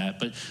chat with that.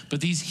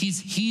 But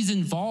he's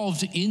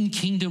involved in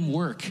kingdom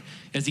work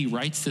as he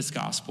writes this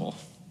gospel.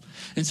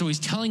 And so he's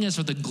telling us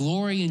what the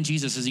glory in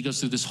Jesus as he goes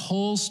through this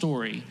whole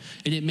story.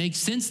 And it makes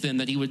sense then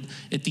that he would,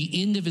 at the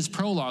end of his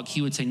prologue,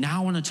 he would say,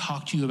 now I want to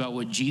talk to you about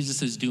what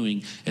Jesus is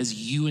doing as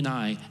you and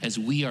I, as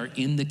we are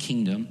in the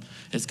kingdom,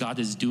 as God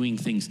is doing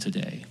things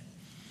today.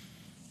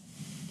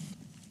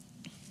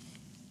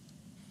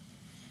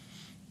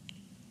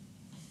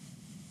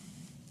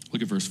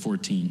 Look at verse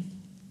 14.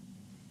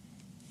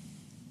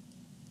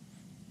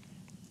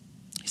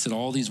 He said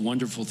all these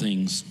wonderful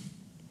things.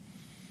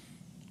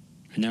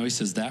 And now he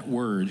says that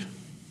word,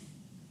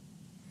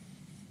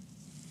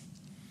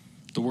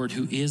 the word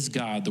who is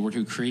God, the word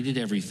who created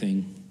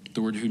everything,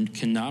 the word who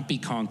cannot be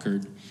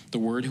conquered, the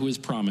word who is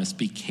promised,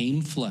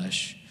 became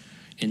flesh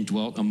and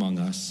dwelt among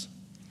us.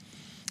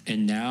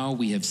 And now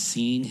we have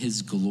seen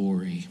his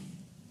glory.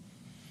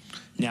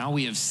 Now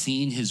we have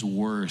seen his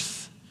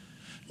worth.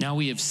 Now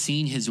we have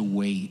seen his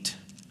weight.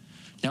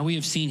 Now we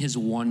have seen his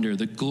wonder,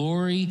 the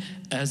glory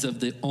as of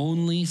the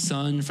only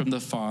Son from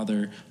the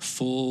Father,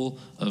 full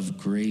of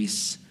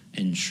grace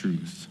and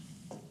truth.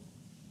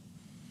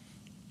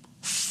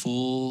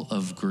 Full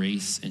of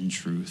grace and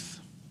truth.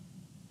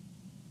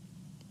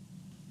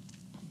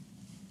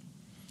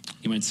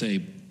 You might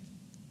say,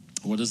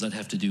 what does that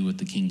have to do with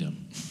the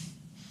kingdom?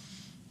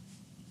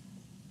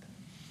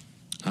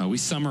 We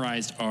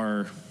summarized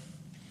our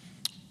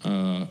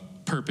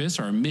purpose,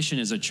 our mission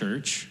as a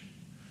church,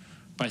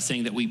 by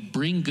saying that we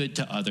bring good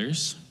to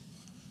others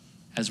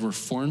as we're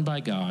formed by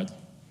God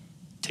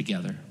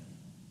together.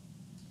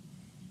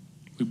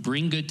 We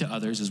bring good to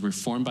others as we're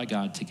formed by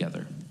God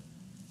together.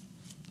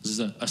 This is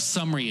a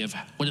summary of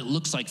what it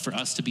looks like for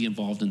us to be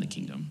involved in the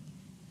kingdom.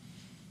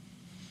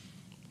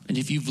 And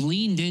if you've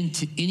leaned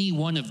into any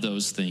one of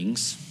those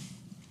things,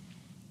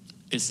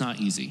 it's not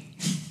easy.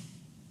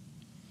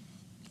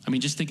 I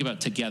mean, just think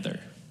about together.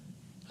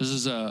 This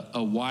is a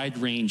wide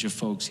range of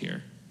folks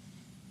here.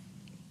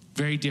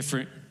 Very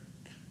different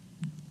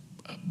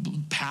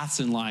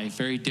paths in life,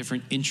 very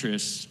different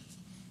interests,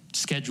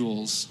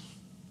 schedules,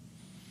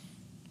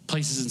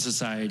 places in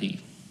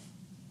society.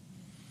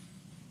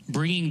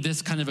 Bringing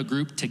this kind of a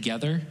group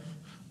together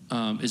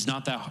is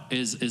not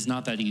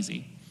that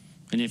easy.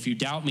 And if you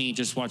doubt me,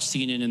 just watch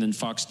CNN and then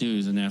Fox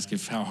News and ask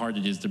how hard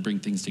it is to bring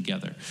things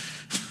together.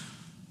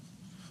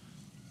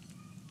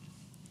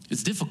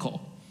 It's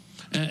difficult.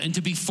 And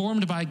to be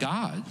formed by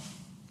God.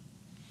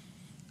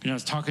 You know, I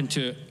was talking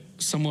to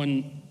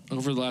someone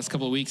over the last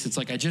couple of weeks. It's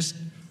like, I just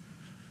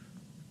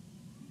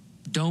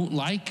don't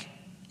like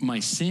my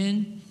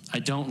sin. I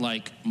don't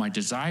like my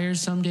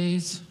desires some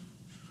days.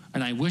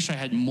 And I wish I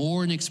had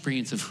more an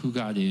experience of who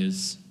God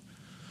is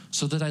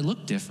so that I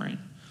look different.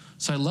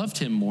 So I loved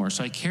him more.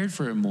 So I cared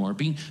for him more.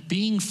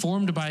 Being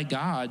formed by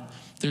God,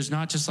 there's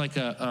not just like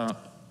a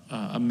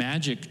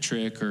magic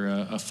trick or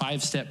a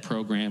 5-step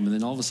program, and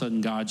then all of a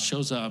sudden God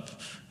shows up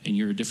and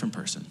you're a different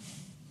person.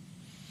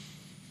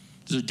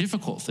 Those are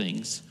difficult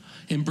things.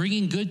 And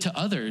bringing good to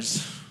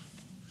others.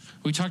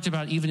 We talked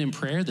about even in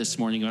prayer this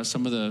morning about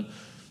some of the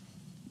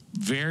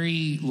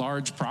very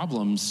large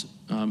problems,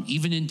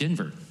 even in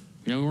Denver.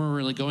 We weren't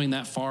really going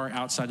that far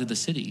outside of the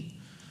city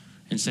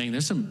and saying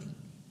there's some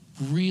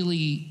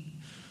really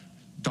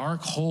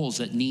dark holes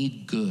that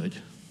need good.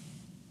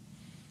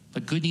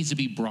 But good needs to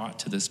be brought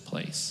to this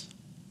place.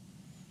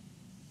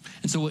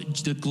 And so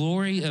the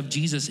glory of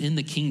Jesus in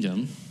the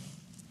kingdom,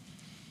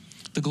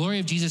 the glory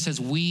of Jesus as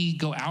we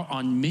go out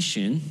on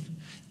mission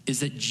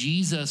is that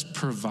Jesus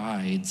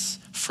provides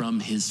from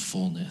his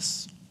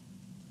fullness.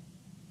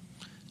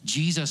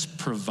 Jesus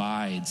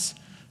provides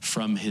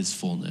from his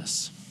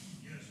fullness.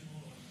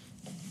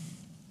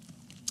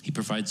 He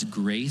provides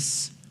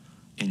grace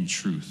and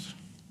truth.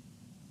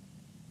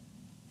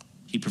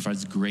 He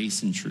provides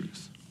grace and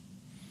truth.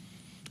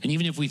 And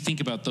even if we think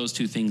about those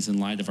two things in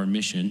light of our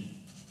mission,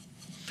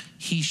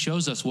 he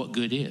shows us what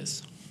good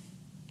is.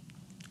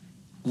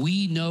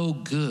 We know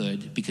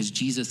good because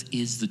Jesus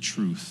is the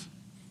truth.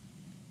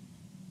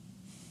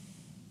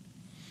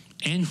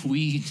 And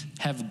we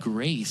have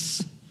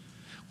grace.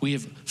 We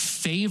have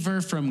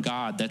favor from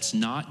God that's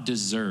not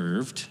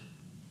deserved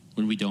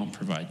when we don't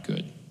provide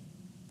good.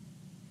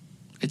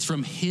 It's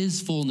from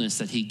his fullness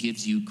that he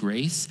gives you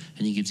grace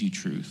and he gives you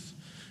truth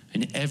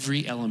in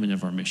every element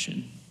of our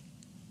mission.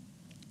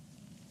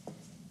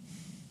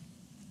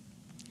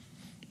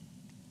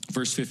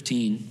 Verse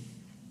 15,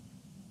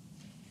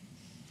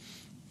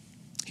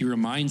 he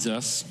reminds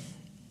us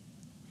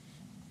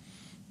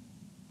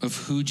of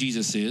who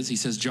Jesus is. He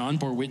says, John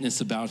bore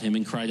witness about him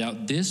and cried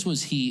out, "This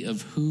was he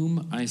of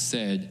whom I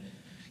said,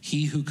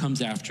 he who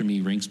comes after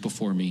me ranks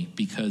before me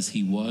because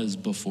he was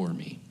before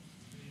me."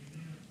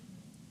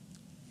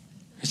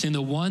 He's saying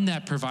the one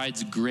that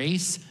provides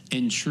grace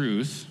and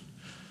truth,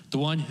 the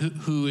one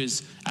who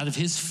is out of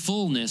his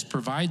fullness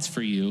provides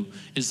for you,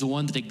 is the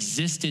one that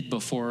existed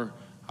before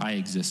I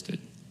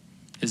existed,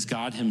 is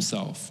God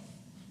himself.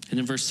 And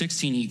in verse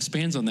 16, he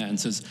expands on that and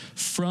says,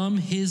 from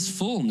his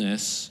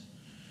fullness,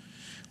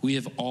 we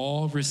have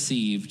all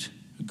received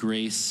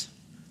grace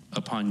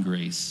upon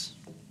grace.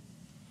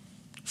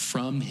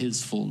 From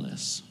his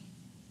fullness.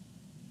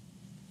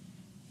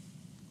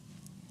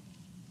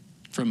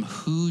 From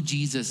who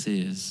Jesus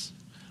is,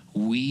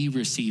 we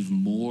receive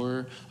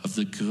more of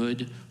the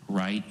good,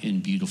 right,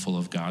 and beautiful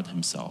of God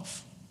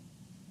himself.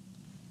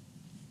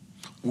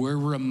 We're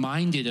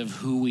reminded of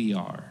who we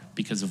are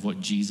because of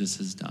what Jesus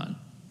has done.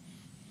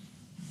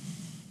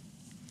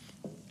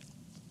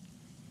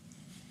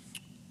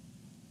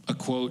 A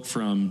quote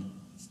from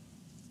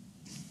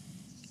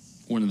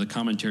one of the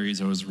commentaries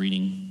I was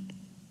reading,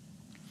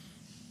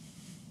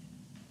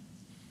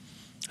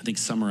 I think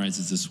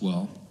summarizes this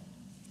well.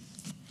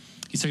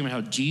 He's talking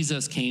about how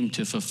Jesus came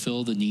to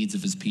fulfill the needs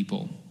of his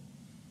people.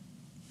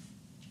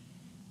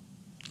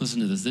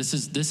 Listen to this.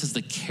 This is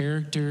the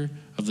character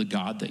of the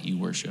God that you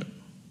worship.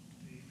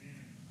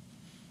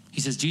 He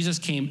says Jesus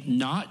came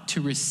not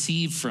to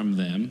receive from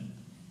them,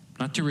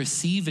 not to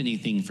receive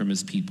anything from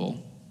his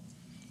people,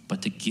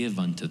 but to give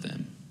unto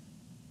them.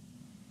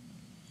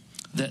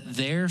 That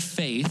their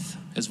faith,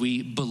 as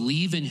we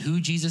believe in who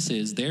Jesus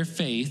is, their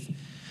faith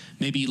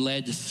may be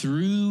led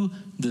through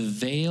the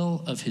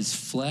veil of his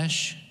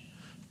flesh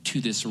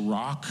to this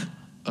rock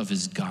of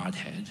his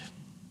Godhead.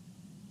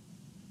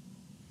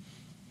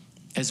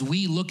 As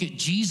we look at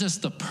Jesus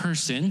the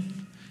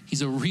person,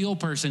 he's a real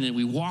person, and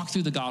we walk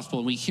through the gospel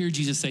and we hear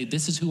Jesus say,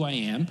 this is who I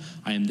am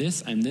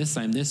this, I'm this,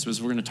 I'm this,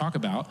 as we're going to talk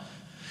about.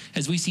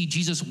 As we see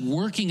Jesus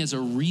working as a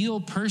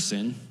real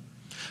person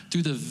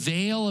through the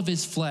veil of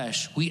his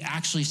flesh, we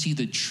actually see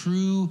the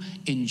true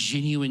and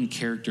genuine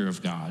character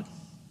of God.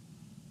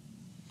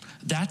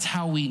 That's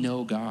how we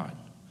know God.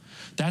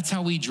 That's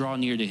how we draw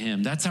near to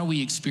him. That's how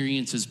we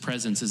experience his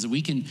presence, is that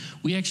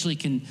we actually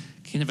can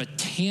have a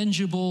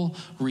tangible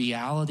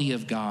reality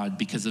of God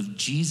because of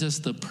Jesus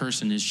the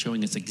person is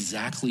showing us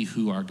exactly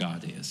who our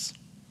God is.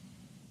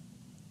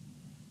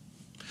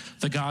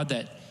 The God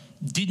that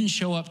didn't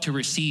show up to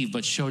receive,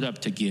 but showed up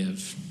to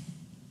give.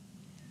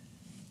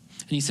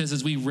 And he says,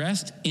 as we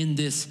rest in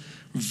this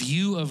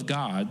view of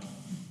God,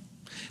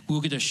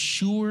 we'll get a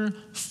sure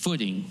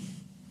footing.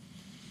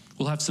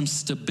 We'll have some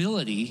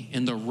stability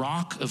in the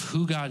rock of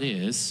who God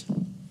is,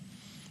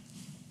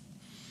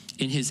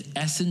 in his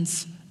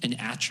essence and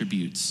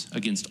attributes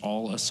against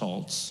all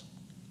assaults.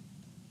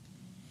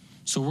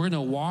 So we're going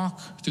to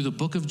walk through the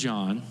book of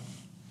John.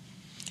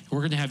 We're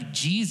going to have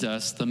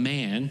Jesus, the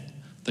man,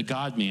 the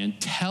God-man,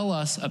 tell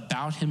us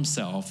about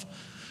himself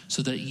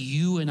so that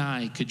you and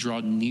I could draw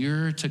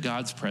nearer to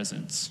God's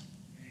presence.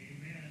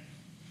 Amen.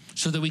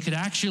 so that we could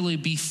actually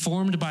be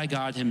formed by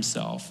God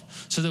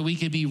himself, so that we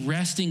could be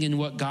resting in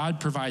what God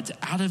provides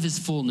out of his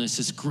fullness,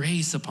 his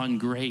grace upon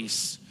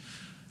grace.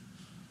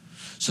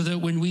 So that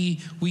when we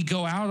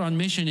go out on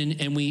mission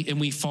and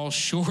we fall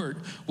short,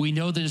 we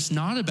know that it's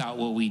not about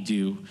what we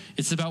do.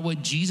 It's about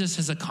what Jesus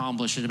has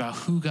accomplished and about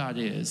who God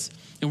is.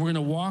 And we're going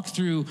to walk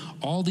through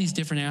all these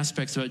different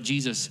aspects about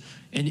Jesus,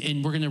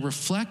 and we're going to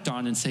reflect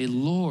on and say,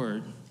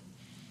 Lord,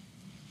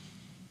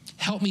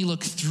 help me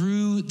look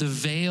through the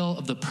veil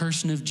of the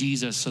person of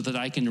Jesus so that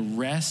I can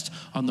rest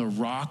on the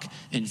rock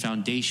and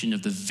foundation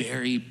of the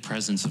very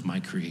presence of my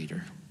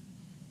Creator.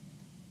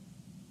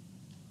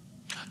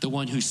 The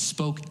one who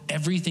spoke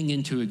everything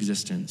into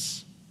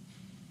existence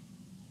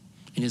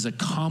and is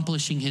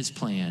accomplishing his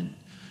plan,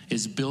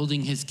 is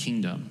building his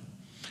kingdom,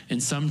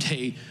 and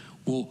someday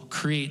will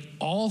create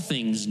all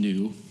things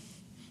new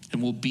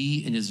and will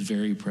be in his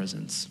very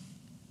presence.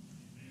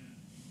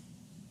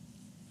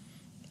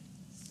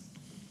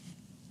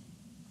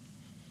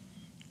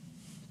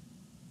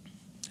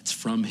 It's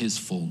from his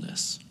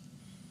fullness.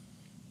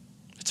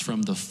 It's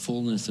from the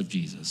fullness of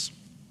Jesus.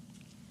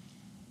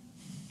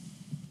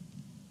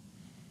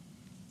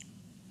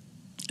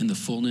 And the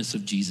fullness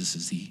of Jesus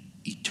is the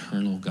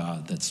eternal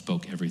God that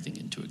spoke everything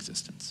into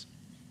existence.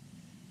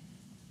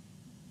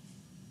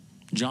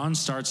 John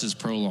starts his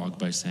prologue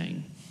by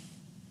saying,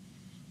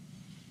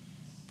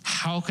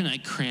 how can I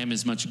cram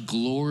as much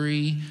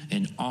glory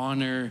and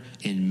honor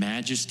and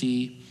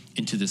majesty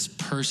into this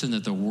person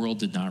that the world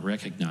did not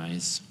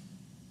recognize?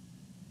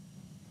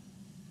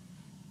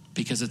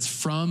 Because it's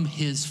from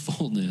his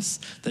fullness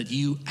that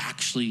you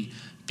actually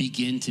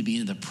begin to be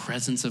in the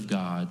presence of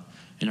God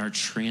and are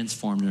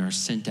transformed and are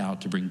sent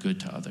out to bring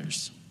good to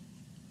others.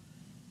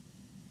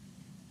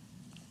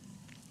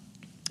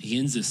 He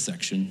ends this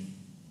section,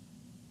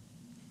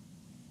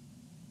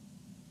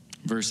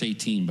 verse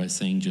 18, by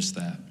saying just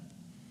that.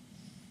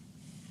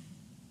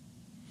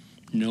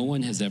 No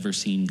one has ever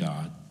seen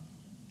God,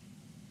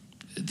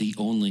 the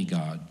only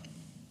God,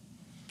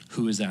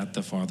 who is at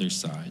the Father's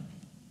side.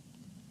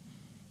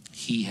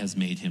 He has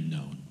made him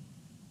known.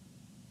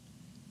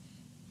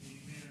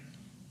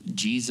 Amen.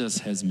 Jesus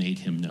has made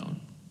him known.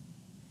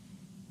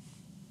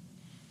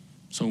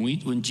 So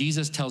when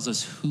Jesus tells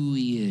us who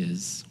he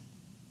is,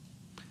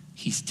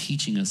 he's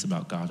teaching us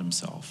about God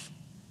himself.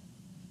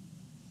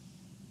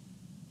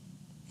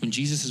 When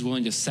Jesus is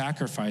willing to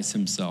sacrifice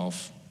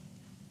himself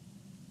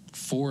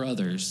for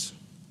others,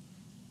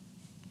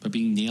 but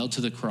being nailed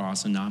to the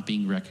cross and not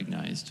being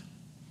recognized,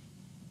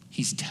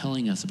 he's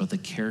telling us about the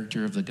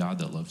character of the God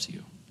that loves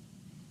you.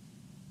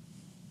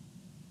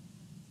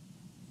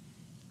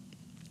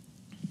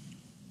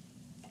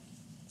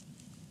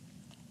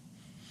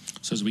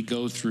 So as we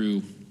go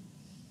through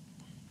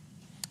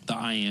the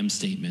I am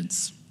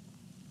statements,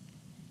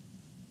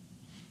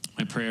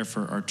 my prayer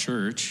for our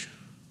church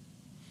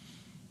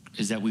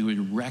is that we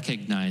would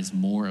recognize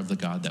more of the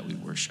God that we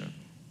worship.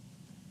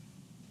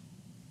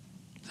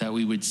 That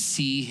we would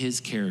see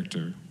his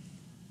character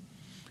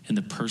in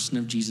the person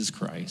of Jesus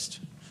Christ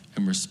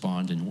and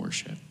respond in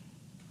worship.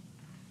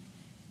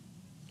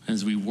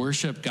 As we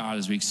worship God,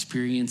 as we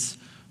experience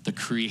the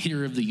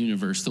creator of the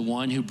universe, the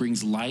one who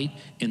brings light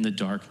in the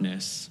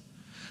darkness,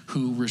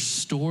 who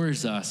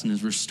restores us and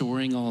is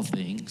restoring all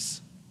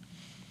things,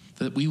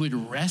 that we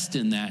would rest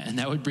in that, and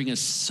that would bring us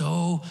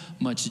so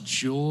much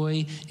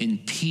joy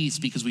and peace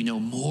because we know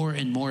more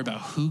and more about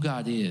who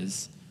God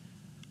is,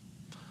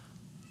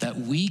 that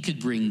we could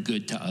bring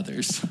good to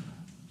others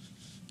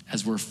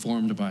as we're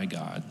formed by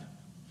God,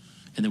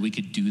 and that we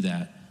could do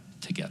that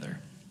together.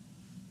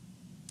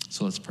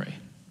 So let's pray.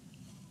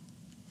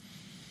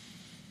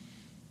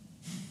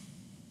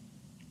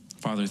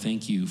 Father,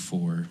 thank you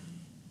for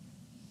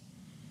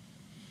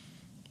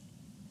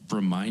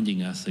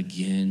reminding us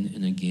again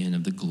and again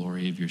of the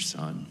glory of your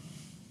Son.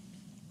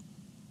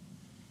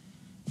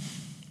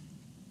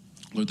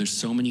 Lord, there's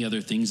so many other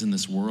things in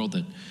this world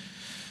that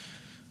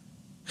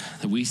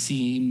we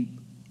see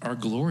are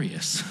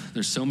glorious.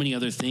 There's so many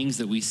other things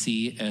that we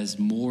see as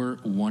more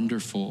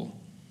wonderful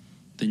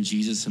than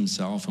Jesus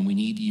himself, and we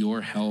need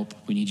your help.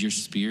 We need your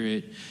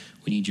Spirit.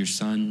 We need your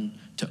Son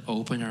to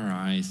open our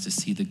eyes to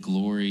see the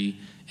glory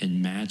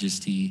and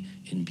majesty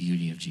and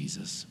beauty of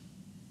Jesus.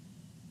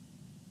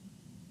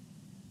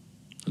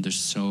 There's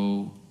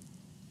so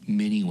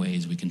many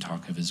ways we can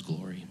talk of his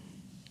glory.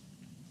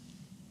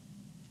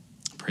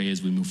 I pray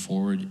as we move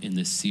forward in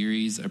this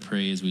series, I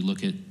pray as we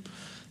look at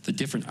the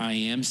different I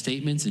am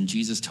statements and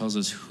Jesus tells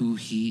us who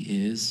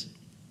he is,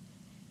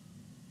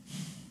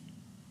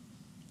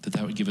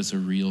 that would give us a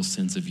real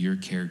sense of your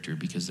character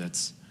because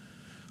that's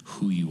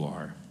who you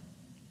are.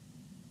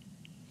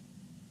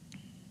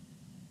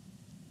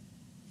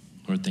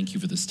 Lord, thank you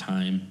for this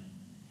time.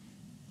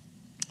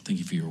 Thank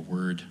you for your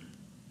word.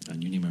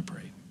 In your name I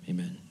pray.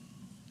 Amen.